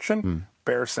 My prediction: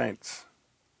 Bears Saints.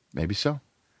 Maybe so.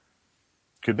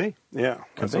 Could be. Yeah,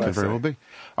 that's what I Could very say. well be.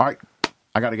 All right,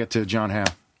 I got to get to John Hamm.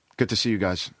 Good to see you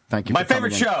guys. Thank you. My for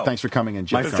coming favorite in. show. Thanks for coming in,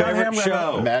 Jeff. My John favorite Hamm,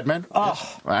 show. Mad Men.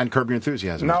 Oh. And Curb Your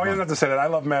Enthusiasm. No, as he doesn't well. have to say that. I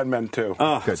love Mad Men too.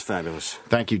 Oh, it's fabulous.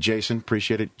 Thank you, Jason.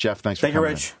 Appreciate it. Jeff, thanks for Thank you, coming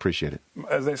in. Rich. Appreciate it.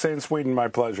 As they say in Sweden, my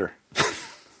pleasure.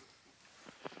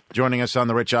 Joining us on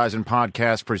the Rich Eisen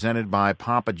podcast presented by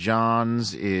Papa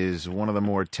John's is one of the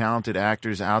more talented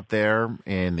actors out there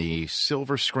in the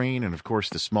silver screen and, of course,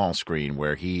 the small screen,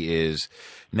 where he is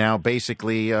now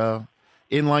basically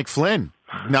in like Flynn,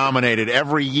 nominated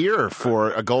every year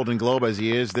for a Golden Globe as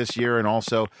he is this year, and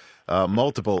also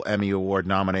multiple Emmy Award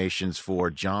nominations for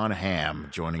John Hamm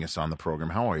joining us on the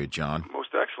program. How are you, John? Most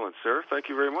excellent, sir. Thank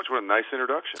you very much. What a nice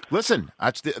introduction. Listen,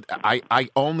 I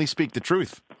only speak the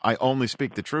truth. I only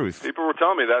speak the truth. People were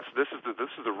telling me this is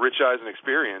the Rich Eisen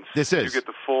experience. This is. You get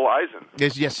the full Eisen.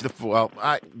 Yes, the full. Well,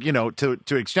 to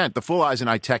an extent, the full Eisen.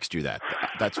 I text you that.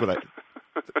 That's what I.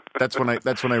 That's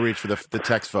when I reach for the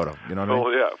text photo. You know what I mean? Oh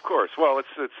yeah, of course. Well, it's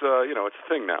it's a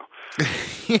thing now.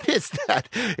 It is that.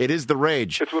 It is the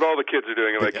rage. It's what all the kids are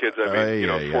doing. And by kids, I mean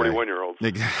 41-year-olds.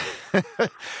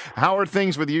 How are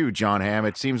things with you, John Hamm?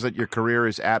 It seems that your career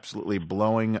is absolutely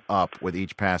blowing up with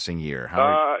each passing year.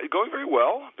 Going very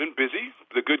well. Been busy,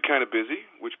 the good kind of busy,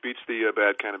 which beats the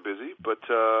bad kind of busy. But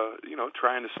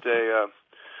trying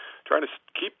to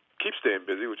keep staying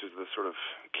busy, which is the sort of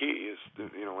key. Is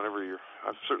whenever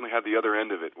I've certainly had the other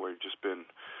end of it, where you've just been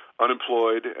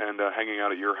unemployed and hanging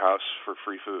out at your house for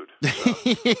free food. So.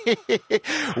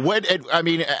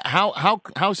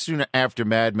 How soon after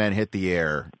Mad Men hit the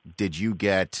air did you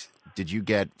get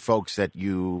folks that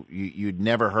you'd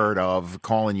never heard of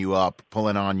calling you up,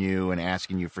 pulling on you, and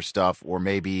asking you for stuff, or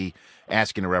maybe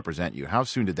asking to represent you? How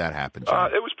soon did that happen,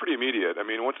 John? It was pretty immediate. I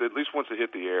mean, once it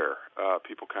hit the air,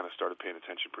 people kind of started paying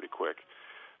attention pretty quick.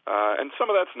 And some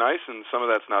of that's nice, and some of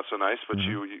that's not so nice. But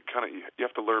you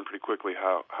have to learn pretty quickly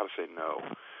how to say no,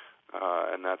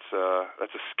 and that's a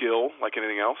skill like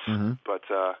anything else. Mm-hmm. But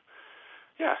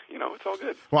it's all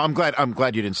good. Well, I'm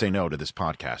glad you didn't say no to this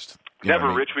podcast.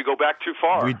 Never, Rich. We go back too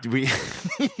far.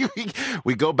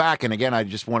 We go back, and again, I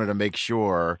just wanted to make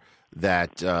sure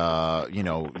that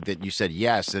that you said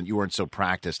yes, and you weren't so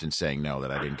practiced in saying no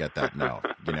that I didn't get that no.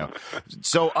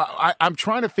 So I'm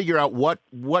trying to figure out what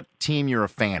team you're a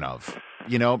fan of.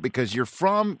 Because you're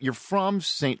from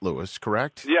St. Louis,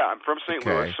 correct? Yeah, I'm from St.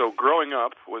 Louis. So growing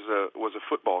up was a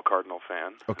football Cardinal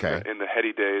fan. Okay. In the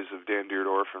heady days of Dan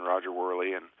Deerdorf and Roger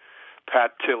Worley and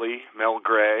Pat Tilley, Mel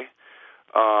Gray.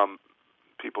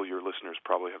 Your listeners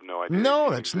probably have no idea. No,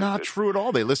 that's not true at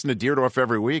all. They listen to Deerdorf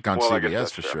every week on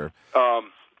CBS for sure.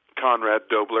 Conrad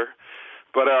Dobler.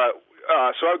 But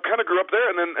so I kind of grew up there,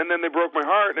 and then they broke my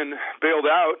heart and bailed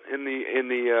out in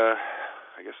the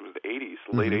I guess it was the 80s,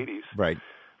 the late 80s. Right.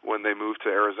 when they moved to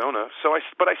Arizona.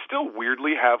 But I still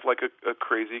weirdly have like a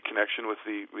crazy connection with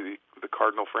the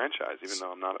Cardinal franchise, even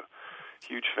though I'm not a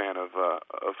huge fan of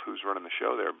who's running the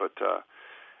show there. But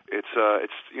it's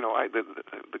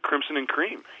the crimson and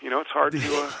cream. It's hard to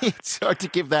it's hard to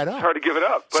give that up. It's hard to give it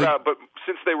up. But So, but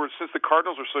since the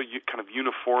Cardinals were so kind of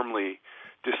uniformly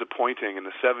disappointing in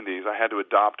the 70s, I had to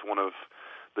adopt one of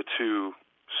the two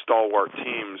stalwart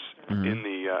teams in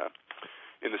the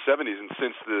 70s. And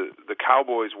since the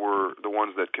Cowboys were the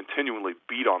ones that continually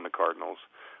beat on the Cardinals,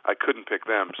 I couldn't pick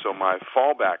them. So my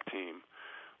fallback team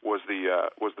was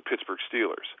the Pittsburgh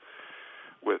Steelers,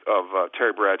 of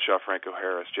Terry Bradshaw, Franco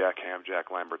Harris, Jack Hamm, Jack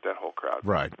Lambert, that whole crowd.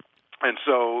 right. And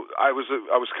so I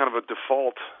was kind of a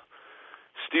default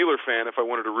Steeler fan if I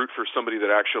wanted to root for somebody that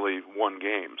actually won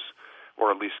games,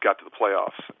 or at least got to the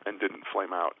playoffs and didn't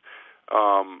flame out.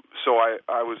 So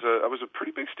I was a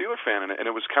pretty big Steeler fan, and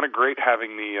it was kind of great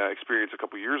having the experience a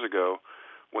couple years ago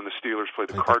when the Steelers played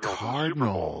the Cardinals. In the Super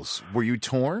Bowl. Were you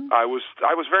torn? I was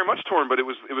very much torn, but it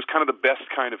was kind of the best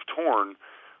kind of torn,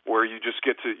 where you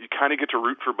kind of get to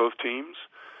root for both teams,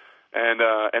 and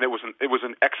it was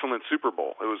an excellent Super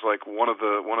Bowl. It was like one of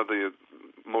the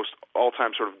most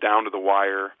all-time sort of down to the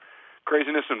wire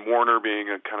craziness, and Warner being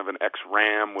a kind of an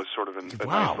ex-Ram was sort of a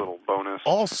nice little bonus.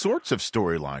 All sorts of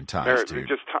storyline ties to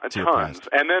just to tons. past.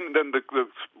 And then the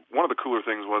one of the cooler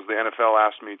things was the NFL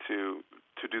asked me to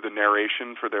do the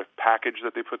narration for their package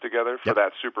that they put together for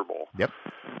that Super Bowl. Yep.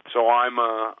 So I'm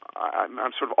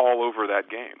sort of all over that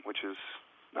game, which is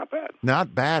not bad.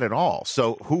 Not bad at all.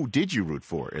 So who did you root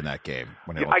for in that game?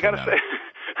 I got to say,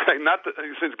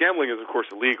 since gambling is, of course,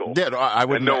 illegal, Yeah, I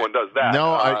wouldn't. and no one does that.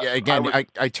 No,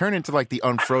 I turn into like the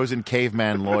unfrozen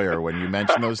caveman lawyer when you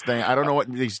mention those things. I don't know what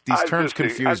these terms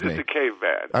confuse me. I'm just a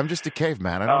caveman. I'm just a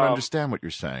caveman. I don't understand what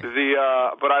you're saying.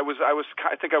 But I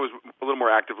think I was a little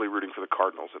more actively rooting for the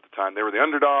Cardinals at the time. They were the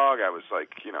underdog. I was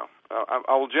like,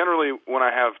 I will generally, when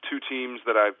I have two teams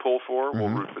that I pull for, will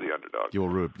root for the underdog.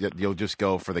 You'll just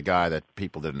go for the guy that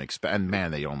people didn't expect. And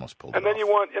man, they almost pulled and it then off.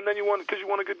 you won because you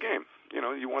won a good game.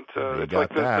 You want it's got like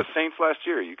the that. Saints last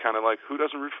year. You kind of like, who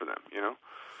doesn't root for them?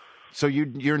 So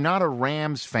you're not a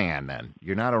Rams fan then?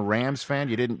 You're not a Rams fan?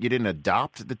 You didn't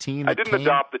adopt the team? I didn't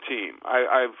adopt the team.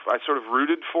 I sort of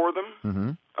rooted for them,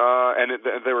 and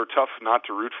they were tough not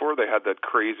to root for. They had that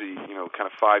crazy kind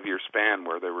of 5-year span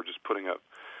where they were just putting up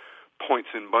points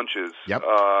in bunches. Yep.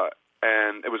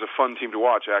 And it was a fun team to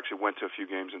watch. I actually went to a few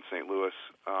games in St. Louis.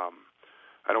 I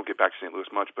don't get back to St. Louis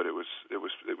much, but it was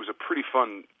a pretty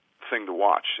fun thing to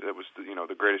watch. It was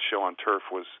the greatest show on turf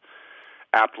was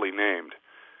aptly named.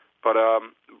 But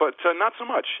not so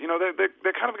much.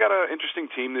 They kind of got an interesting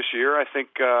team this year. I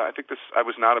think I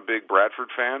was not a big Bradford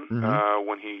fan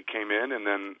when he came in, and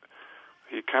then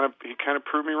he kind of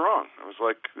proved me wrong. I was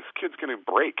like, this kid's going to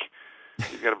break.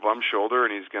 He's got a bum shoulder,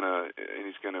 and he's gonna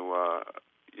he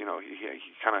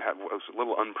kind of was a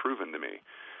little unproven to me.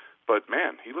 But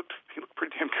man, he looked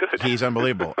pretty damn good. He's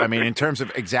unbelievable. I mean, in terms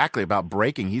of exactly about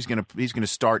breaking, he's gonna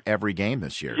start every game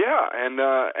this year. Yeah, and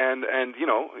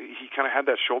he kind of had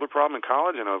that shoulder problem in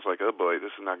college, and I was like, oh boy,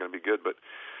 this is not going to be good. But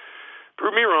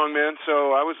proved me wrong, man.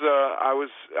 So I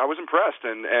was impressed,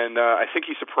 and I think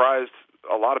he surprised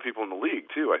a lot of people in the league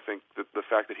too. I think that the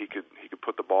fact that he could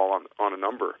put the ball on a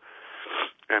number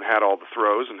and had all the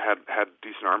throws and had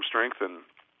decent arm strength, and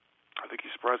I think he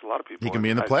surprised a lot of people. He can be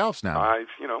in the playoffs now.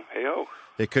 Hey-oh.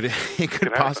 It could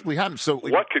possibly happen. So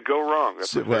what could go wrong?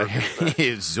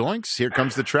 Zoinks! Here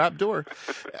comes the trap door.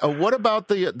 What about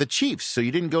the Chiefs? So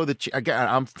you didn't go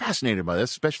I'm fascinated by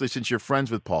this, especially since you're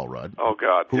friends with Paul Rudd. Oh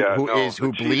God,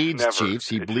 who bleeds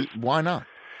Chiefs? Why not?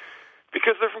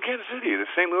 Because they're from Kansas City. The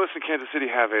St. Louis and Kansas City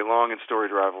have a long and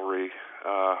storied rivalry.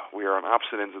 We are on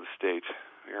opposite ends of the state.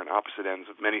 We are on opposite ends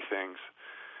of many things.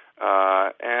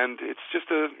 And it's just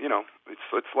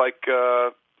it's like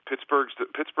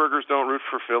Pittsburghers don't root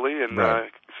for Philly, and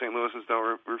St. Louisans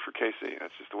don't root for KC.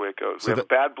 That's just the way it goes. We have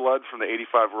bad blood from the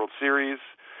 '85 World Series.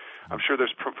 I'm sure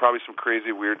there's probably some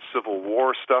crazy, weird Civil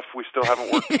War stuff we still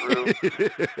haven't worked through.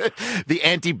 The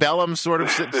antebellum sort of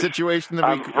situation.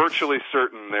 I'm virtually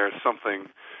certain there's something,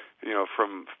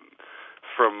 from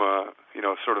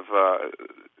sort of a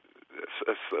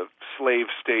slave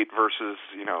state versus,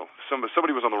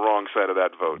 somebody was on the wrong side of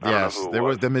that vote. Yes, there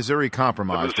was the Missouri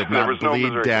Compromise did not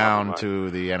bleed down to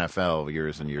the NFL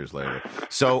years and years later.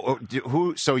 So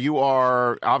So you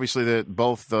are obviously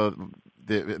both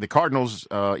the Cardinals,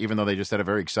 even though they just had a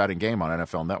very exciting game on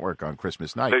NFL Network on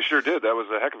Christmas night. They sure did. That was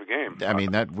a heck of a game. I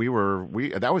mean, that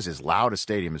was as loud a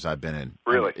stadium as I've been in.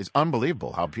 Really, I mean, it's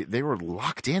unbelievable how they were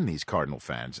locked in, these Cardinal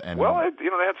fans. And well,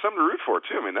 they had something to root for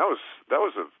too. I mean, that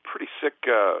was a pretty sick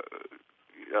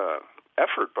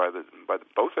effort by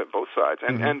both sides,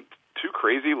 and two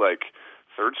crazy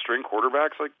third-string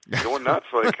quarterbacks going nuts.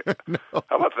 No.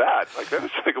 How about that? That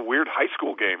was like a weird high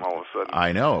school game all of a sudden.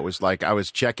 I know. It was like I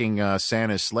was checking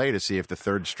Santa's sleigh to see if the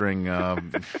third-string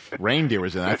reindeer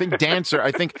was in. I think Dancer.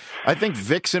 I think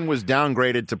Vixen was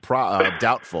downgraded to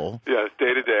doubtful. Yeah,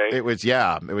 day to day. It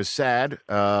was sad.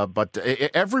 But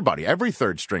every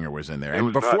third stringer was in there.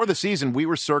 And before the season, we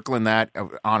were circling that.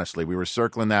 Honestly, we were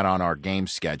circling that on our game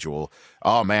schedule.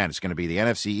 Oh man, it's going to be the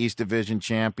NFC East Division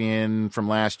champion from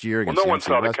last year. Well, no one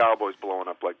saw the Cowboys blowing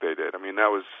up like they did. I mean, that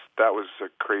was a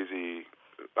crazy.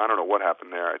 I don't know what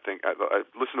happened there. I think I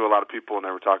listened to a lot of people, and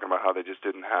they were talking about how they just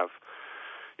didn't have,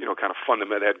 kind of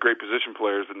fundamental. They had great position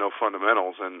players but no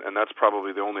fundamentals, and that's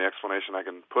probably the only explanation I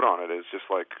can put on it. Is just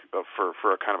for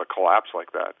a kind of a collapse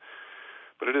like that.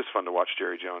 But it is fun to watch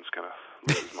Jerry Jones kind of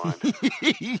lose his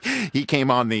mind. He came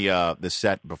on the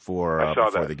set before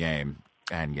the game.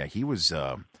 And yeah, he was.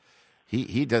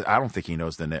 He does. I don't think he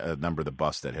knows the number of the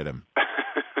bus that hit him.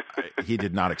 He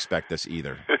did not expect this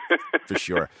either, for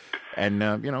sure. And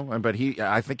but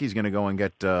I think he's going to go and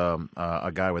get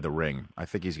a guy with a ring. I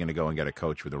think he's going to go and get a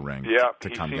coach with a ring. Yeah, to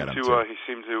come get him. He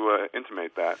seemed to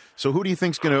intimate that. So what do you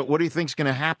think's going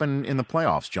to happen in the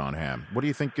playoffs, John Hamm? What do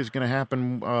you think is going to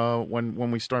happen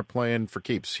when we start playing for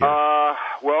keeps here?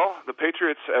 Well, the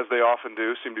Patriots, as they often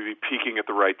do, seem to be peaking at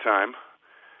the right time.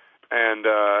 And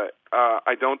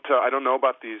I don't know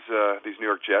about these New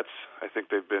York Jets. I think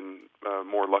they've been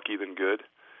more lucky than good.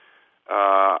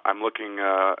 I'm looking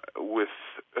with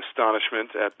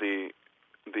astonishment at the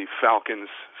Falcons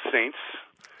Saints.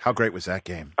 How great was that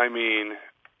game? I mean,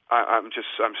 I'm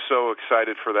so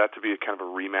excited for that to be a kind of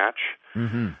a rematch.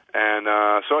 Mm-hmm. And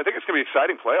so I think it's going to be an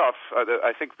exciting playoff.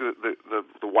 I think the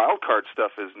wild card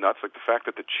stuff is nuts. Like the fact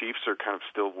that the Chiefs are kind of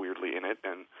still weirdly in it,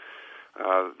 and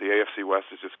the AFC West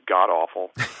is just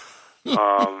god-awful.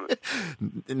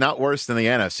 Not worse than the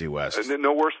NFC West.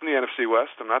 No worse than the NFC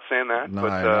West. I'm not saying that. No,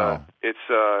 but I know. It's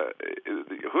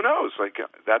who knows?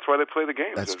 That's why they play the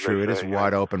games. That's true. It is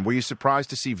wide open. Were you surprised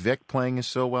to see Vic playing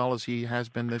so well as he has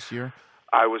been this year?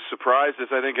 I was surprised, as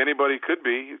I think anybody could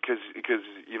be, because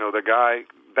the guy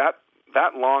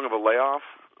that long of a layoff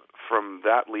from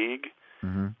that league.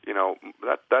 Mm-hmm.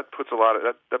 That puts a lot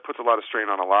of strain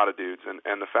on a lot of dudes,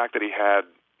 and the fact that he had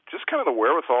just kind of the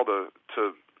wherewithal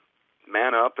to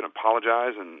man up and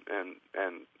apologize and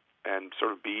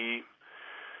sort of be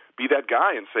that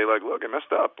guy and say look, I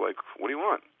messed up. What do you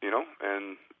want?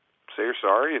 And say you're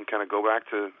sorry and kind of go back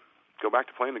to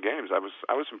playing the games. I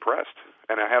was impressed,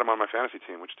 and I had him on my fantasy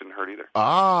team, which didn't hurt either.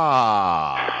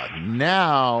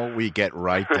 Now we get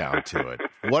right down to it.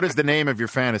 What is the name of your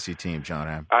fantasy team, John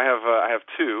Hamm? I have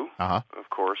two, of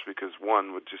course, because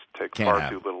one would just take far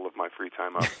too little of my free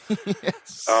time up.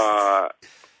 Yes.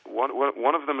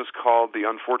 One of them is called The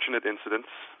Unfortunate Incidents,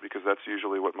 because that's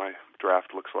usually what my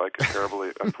draft looks like, a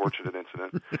terribly unfortunate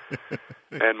incident.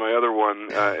 And my other one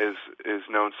is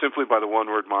known simply by the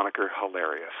one-word moniker,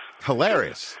 Hilarious.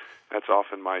 Hilarious. That's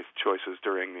often my choices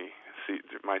during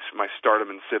my stardom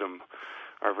and situm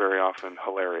are very often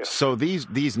hilarious. So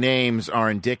these names are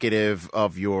indicative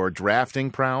of your drafting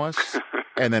prowess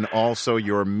and then also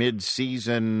your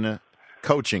mid-season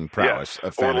coaching prowess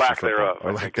of fantasy or lack football. thereof.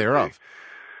 Or lack thereof.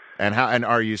 And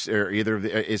are you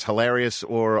is Hilarious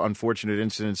or Unfortunate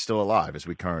Incidents still alive as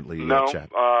we currently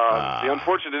chat? The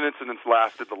Unfortunate Incidents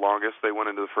lasted the longest. They went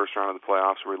into the first round of the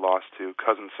playoffs where we lost to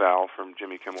Cousin Sal from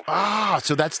Jimmy Kimmel.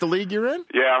 So that's the league you're in?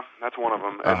 Yeah, that's one of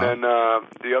them. And then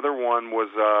the other one was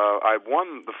I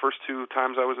won the first two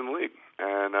times I was in the league,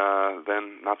 and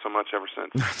then not so much ever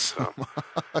since. Not so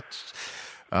much.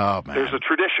 Oh man, there's a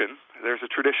tradition. There's a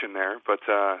tradition there, but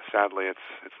sadly,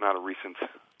 it's not a recent.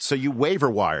 So you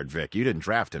waiver wired Vic. You didn't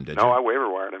draft him, did you? No, I waiver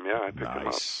wired him. Yeah, I picked him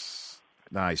up.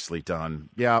 Nicely done.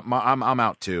 Yeah, I'm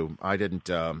out too. I didn't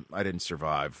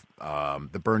survive.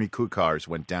 The Bernie Kukars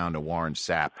went down to Warren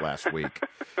Sapp last week,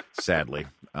 sadly.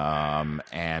 And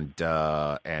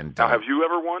now, have you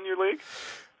ever won your league?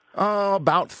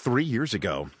 About 3 years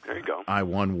ago. There you go. I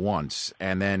won once,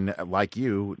 and then, like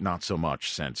you, not so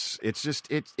much since. It's just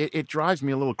it drives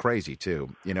me a little crazy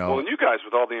too. Well, and you guys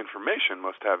with all the information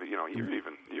must have. You're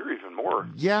even more.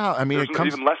 Yeah, I mean, there's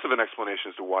even less of an explanation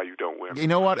as to why you don't win. You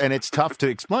know what? And it's tough to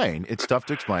explain.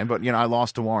 But I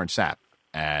lost to Warren Sapp.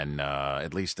 And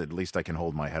at least I can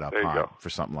hold my head up high for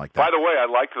something like that. By the way, I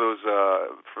like those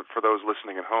for those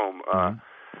listening at home.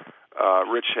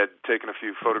 Rich had taken a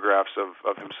few photographs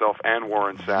of himself and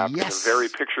Warren Sapp in a very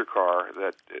picture car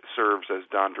that serves as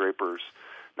Don Draper's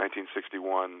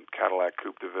 1961 Cadillac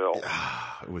Coupe de Ville.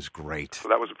 It was great. So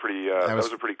that was a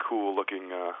pretty cool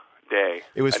looking day.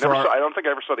 It was I don't think I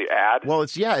ever saw the ad. Well,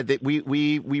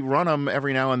 we run them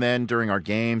every now and then during our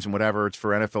games and whatever. It's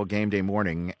for NFL Game Day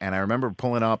morning, and I remember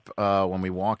pulling up when we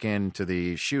walk into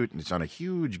the shoot, and it's on a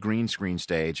huge green screen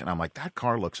stage, and I'm like, that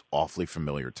car looks awfully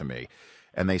familiar to me.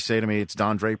 And they say to me, it's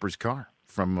Don Draper's car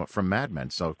from Mad Men.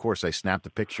 So, of course, I snapped a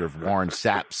picture of Warren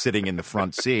Sapp sitting in the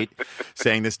front seat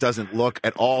saying this doesn't look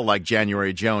at all like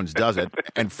January Jones, does it?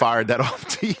 And fired that off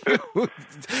to you.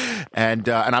 And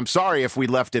I'm sorry if we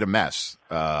left it a mess.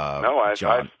 No,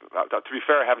 John. to be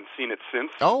fair, I haven't seen it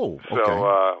since. Oh, okay.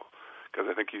 So, because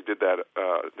I think you did that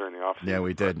during the off-season. Yeah,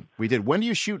 we did. We did. When do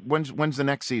you shoot? When's the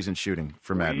next season shooting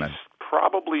for Mad Men?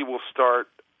 Probably will start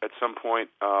at some point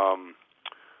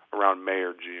around May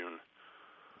or June.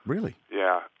 Really?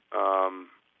 Yeah.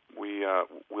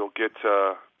 We'll get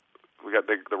we got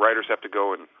the writers have to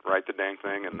go and write the dang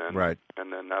thing, and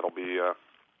then that'll be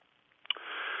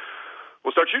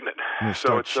we'll start shooting it.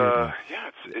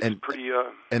 It's pretty.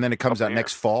 And then it comes out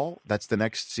next fall. That's the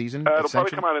next season. It'll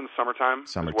probably come out in the summertime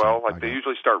as well. Like they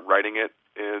usually start writing it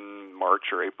in March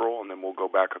or April, and then we'll go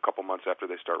back a couple months after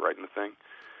they start writing the thing,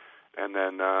 and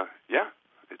then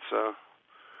it's a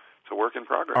work in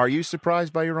progress. Are you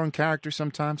surprised by your own character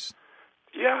sometimes?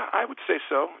 Yeah, I would say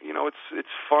so. You know, it's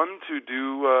fun to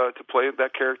do to play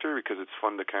that character because it's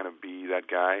fun to kind of be that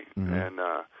guy and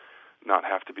not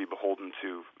have to be beholden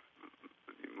to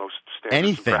most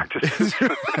standards and practices.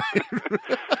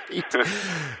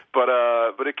 But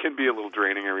it can be a little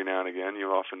draining every now and again.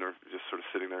 You often are just sort of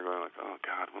sitting there going like, "Oh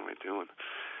God, what am I doing?"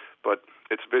 But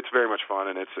it's very much fun,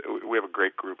 and we have a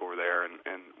great group over there,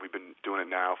 and we've been doing it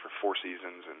now for 4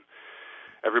 seasons, and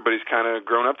everybody's kind of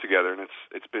grown up together, and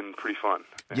it's been pretty fun,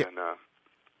 and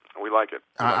we like it.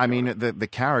 I mean, the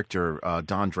character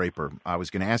Don Draper. I was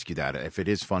going to ask you that if it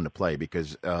is fun to play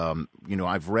because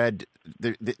I've read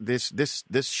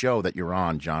this show that you're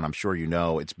on, John. I'm sure you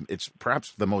know it's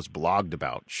perhaps the most blogged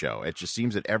about show. It just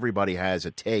seems that everybody has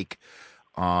a take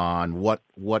on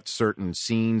what certain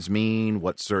scenes mean,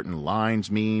 what certain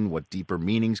lines mean, what deeper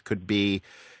meanings could be.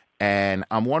 And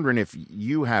I'm wondering if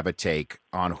you have a take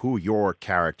on who your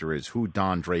character is, who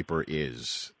Don Draper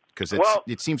is, because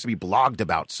it seems to be blogged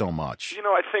about so much. You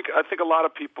know, I think a lot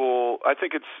of people. I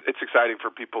think it's exciting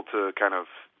for people to kind of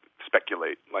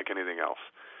speculate like anything else.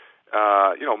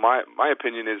 My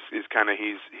opinion is kind of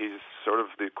he's sort of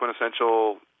the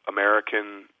quintessential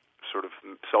American sort of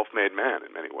self-made man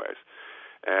in many ways.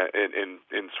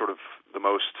 In sort of the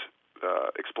most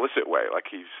explicit way, like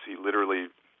he literally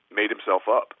made himself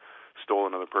up, stole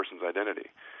another person's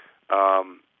identity.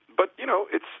 But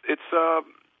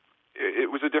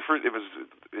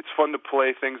it's fun to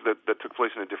play things that took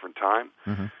place in a different time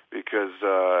because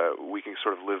we can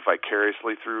sort of live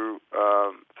vicariously through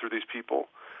these people,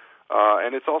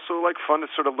 and it's also like fun to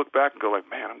sort of look back and go like,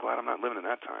 man, I'm glad I'm not living in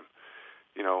that time.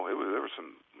 You know, there was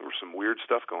some weird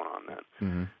stuff going on then.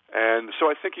 And so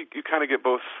I think you kind of get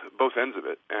both ends of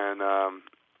it, and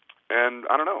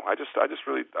I don't know. I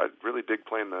really dig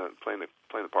playing the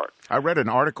part. I read an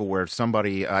article where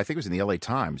somebody, I think it was in the L.A.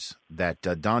 Times, that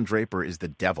Don Draper is the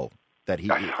devil. I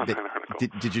saw that article.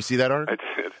 Did you see that article?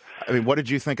 I did. I mean, what did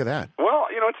you think of that? Well,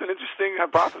 it's an interesting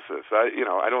hypothesis.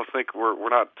 I don't think we're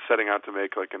not setting out to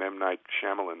make like an M. Night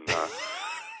Shyamalan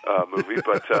movie,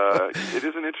 but it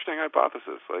is an interesting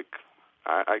hypothesis. Like.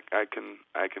 I can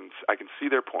see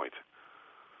their point.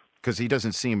 Because he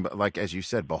doesn't seem like, as you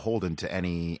said, beholden to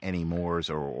any mores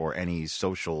or any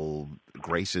social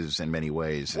graces in many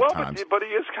ways at times. But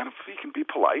he can be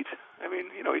polite. I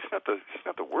mean, he's not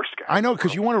the worst guy. I know,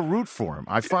 because you want to root for him.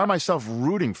 I find myself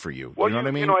rooting for you. Well, you know what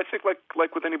I mean? I think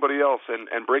like with anybody else, and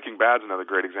Breaking Bad's another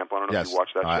great example. I don't know if you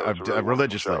watch that show.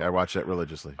 Religiously. I watch that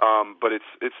religiously. But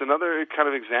it's another kind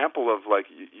of example of like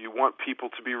you want people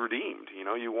to be redeemed.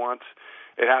 You want.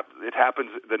 It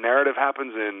happens. The narrative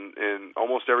happens in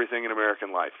almost everything in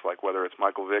American life. Like whether it's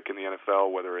Michael Vick in the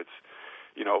NFL, whether it's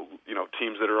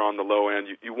teams that are on the low end.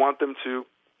 You want them to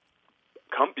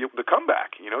the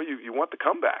comeback. You want the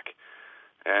comeback,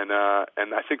 and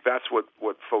I think that's what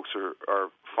folks are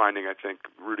finding. I think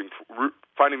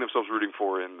finding themselves rooting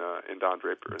for in Don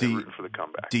Draper. They're rooting for the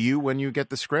comeback. Do you, when you get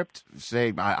the script,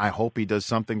 say, I hope he does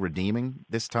something redeeming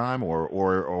this time, or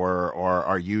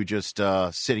are you just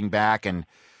sitting back and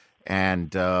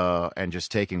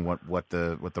just taking what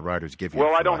the writers give you?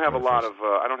 Well, I don't have a lot of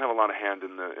hand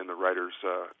in the writers'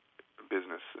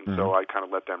 business, and so I kind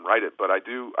of let them write it. But I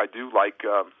do like.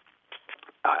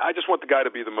 I just want the guy to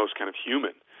be the most kind of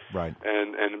human. Right.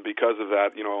 And because of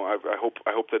that, I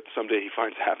hope that someday he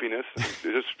finds happiness,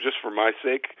 just for my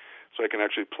sake, so I can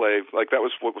actually play. Like that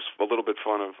was what was a little bit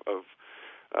fun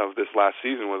of this last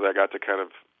season was I got to kind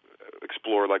of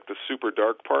explore like the super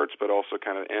dark parts, but also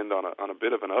kind of end on a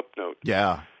bit of an up note.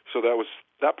 Yeah. So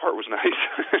that part was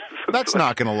nice. That's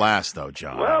not going to last, though,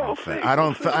 John. Well, we'll see.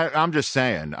 I'm just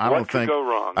saying. I don't think. What could go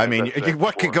wrong? I mean,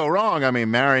 what could go wrong? I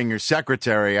mean, marrying your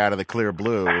secretary out of the clear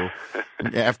blue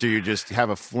after you just have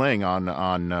a fling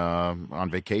on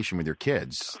vacation with your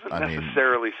kids. Doesn't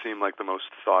necessarily seem like the most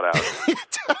thought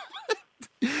out.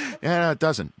 Yeah, no, it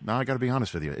doesn't. No, I got to be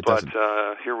honest with you. It doesn't.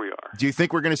 But here we are. Do you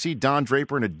think we're going to see Don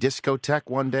Draper in a discotheque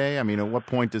one day? I mean, at what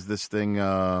point does this thing...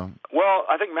 Well,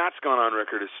 I think Matt's gone on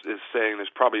record is saying there's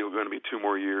probably going to be 2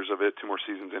 more years of it, 2 more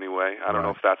seasons anyway. I don't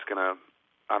know if that's going to...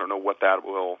 I don't know what that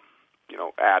will,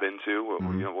 add into.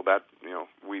 Mm-hmm. Will that,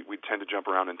 we tend to jump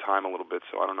around in time a little bit,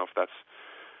 so I don't know if that's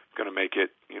going to make it,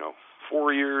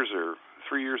 4 years or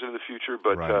 3 years into the future.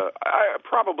 But right.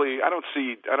 I don't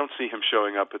see him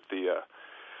showing up at the...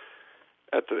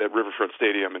 At Riverfront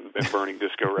Stadium and burning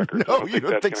disco records. No, you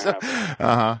don't think so?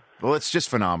 Uh-huh. Well, it's just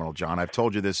phenomenal, John. I've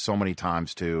told you this so many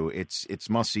times, too. It's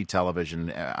must-see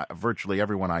television. Virtually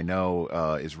everyone I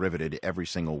know is riveted every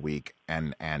single week,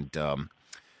 and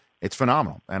it's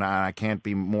phenomenal. And I can't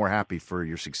be more happy for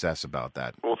your success about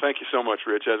that. Well, thank you so much,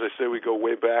 Rich. As I say, we go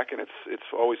way back, and it's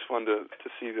always fun to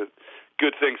see that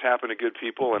good things happen to good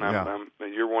people, and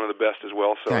you're one of the best as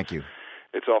well. So thank you.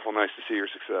 It's awful nice to see your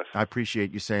success. I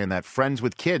appreciate you saying that. Friends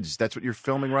with Kids, that's what you're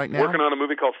filming right now? Working on a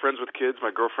movie called Friends with Kids.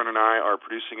 My girlfriend and I are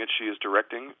producing it. She is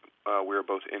directing. We're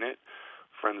both in it.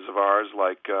 Friends of ours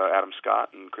like Adam Scott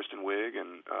and Kristen Wiig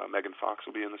and Megan Fox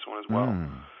will be in this one as well.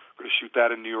 We're going to shoot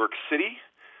that in New York City.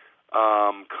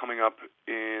 Coming up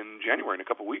in January, in a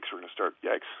couple of weeks, we're going to start.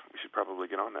 Yikes, we should probably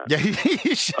get on that. Yeah,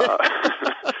 you should.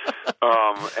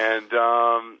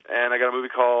 And I got a movie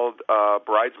called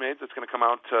Bridesmaids that's going to come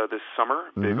out this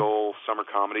summer. Mm-hmm. Big old summer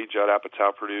comedy. Judd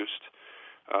Apatow produced,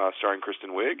 starring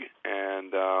Kristen Wiig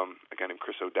and a guy named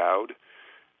Chris O'Dowd.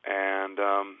 And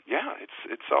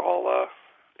it's all.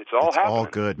 It's happening. All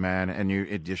good, man. And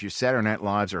your Saturday Night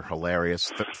Lives are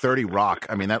hilarious. 30 Rock.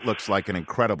 I mean, that looks like an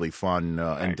incredibly fun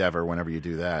endeavor whenever you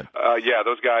do that. Yeah,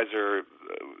 those guys are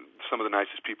some of the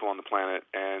nicest people on the planet,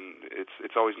 and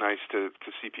it's always nice to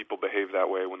see people behave that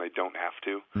way when they don't have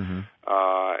to. Mm-hmm.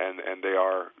 And they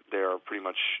are pretty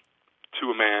much to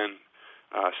a man,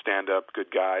 stand up, good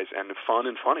guys, and fun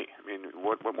and funny. I mean,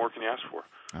 what more can you ask for?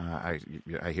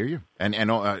 I hear you, and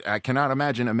I cannot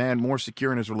imagine a man more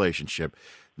secure in his relationship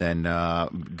than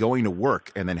going to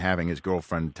work and then having his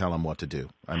girlfriend tell him what to do.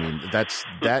 I mean,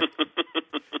 that.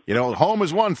 Home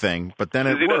is one thing, but then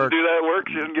Susie at work, doesn't do that at work.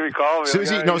 She doesn't give me a call.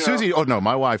 Susie. Oh no,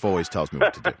 my wife always tells me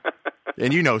what to do.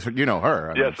 And you know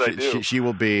her. Yes, I do. She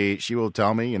will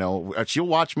tell me, she'll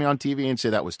watch me on TV and say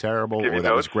that was terrible or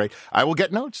that was great. I will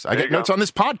get notes. I get notes on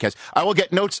this podcast. I will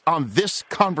get notes on this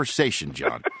conversation,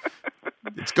 John.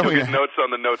 It's going to notes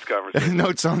on the notes conversation.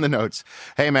 Notes on the notes.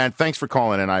 Hey, man, thanks for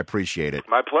calling, and I appreciate it.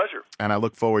 My pleasure. And I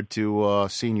look forward to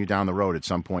seeing you down the road at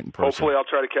some point in person. Hopefully, I'll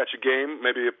try to catch a game,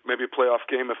 maybe a playoff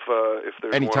game if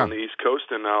there's Anytime. one on the East Coast,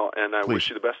 and I wish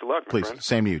you the best of luck, my Please, friend.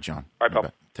 same to you, John. All right,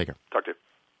 pal. Take care. Talk to you.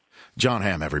 John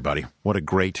Hamm, everybody. What a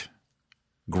great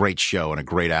show and a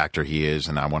great actor he is,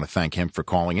 and I want to thank him for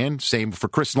calling in. Same for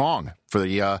Chris Long for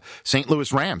the St.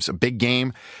 Louis Rams, a big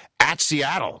game at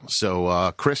Seattle.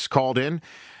 So Chris called in.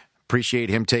 Appreciate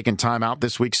him taking time out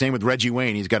this week. Same with Reggie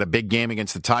Wayne. He's got a big game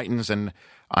against the Titans, and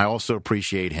I also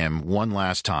appreciate him one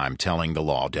last time telling the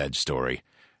Law Dead story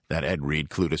that Ed Reed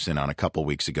clued us in on a couple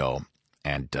weeks ago,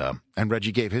 and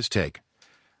Reggie gave his take.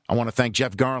 I want to thank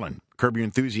Jeff Garlin, Curb Your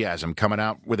Enthusiasm, coming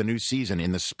out with a new season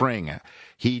in the spring.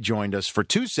 He joined us for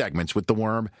 2 segments with The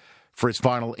Worm for his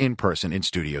final in-person,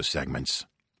 in-studio segments.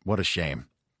 What a shame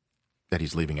that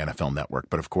he's leaving NFL Network,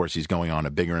 but of course he's going on to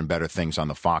bigger and better things on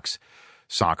the Fox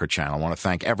Soccer Channel. I want to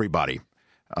thank everybody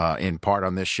in part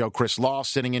on this show. Chris Law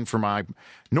sitting in for my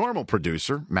normal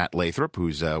producer, Matt Lathrop,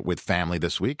 who's with family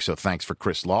this week. So thanks for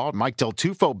Chris Law. Mike Del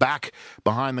Tufo back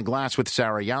behind the glass with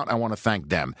Sarah Yount. I want to thank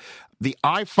them. The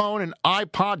iPhone and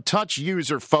iPod Touch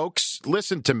user, folks,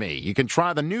 listen to me. You can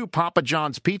try the new Papa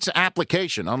John's Pizza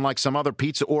application. Unlike some other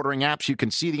pizza ordering apps, you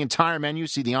can see the entire menu,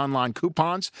 see the online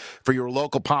coupons for your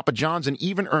local Papa John's, and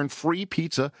even earn free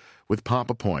pizza with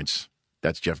Papa Points.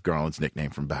 That's Jeff Garlin's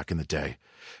nickname from back in the day.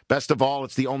 Best of all,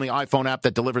 it's the only iPhone app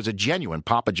that delivers a genuine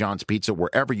Papa John's pizza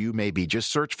wherever you may be.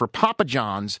 Just search for Papa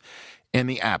John's in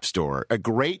the App Store. A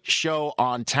great show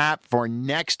on tap for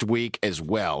next week as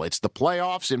well. It's the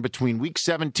playoffs in between Week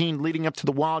 17 leading up to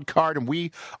the wild card, and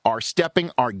we are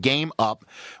stepping our game up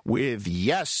with,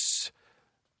 yes,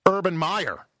 Urban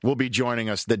Meyer will be joining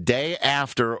us the day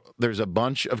after there's a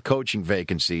bunch of coaching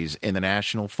vacancies in the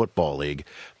National Football League.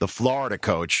 The Florida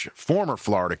coach, former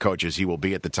Florida coach as he will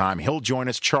be at the time, he'll join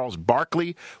us. Charles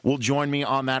Barkley will join me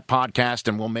on that podcast,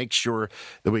 and we'll make sure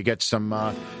that we get some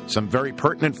very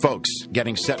pertinent folks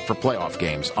getting set for playoff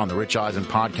games on the Rich Eisen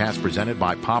podcast presented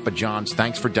by Papa John's.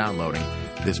 Thanks for downloading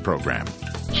this program.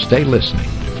 Stay listening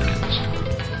to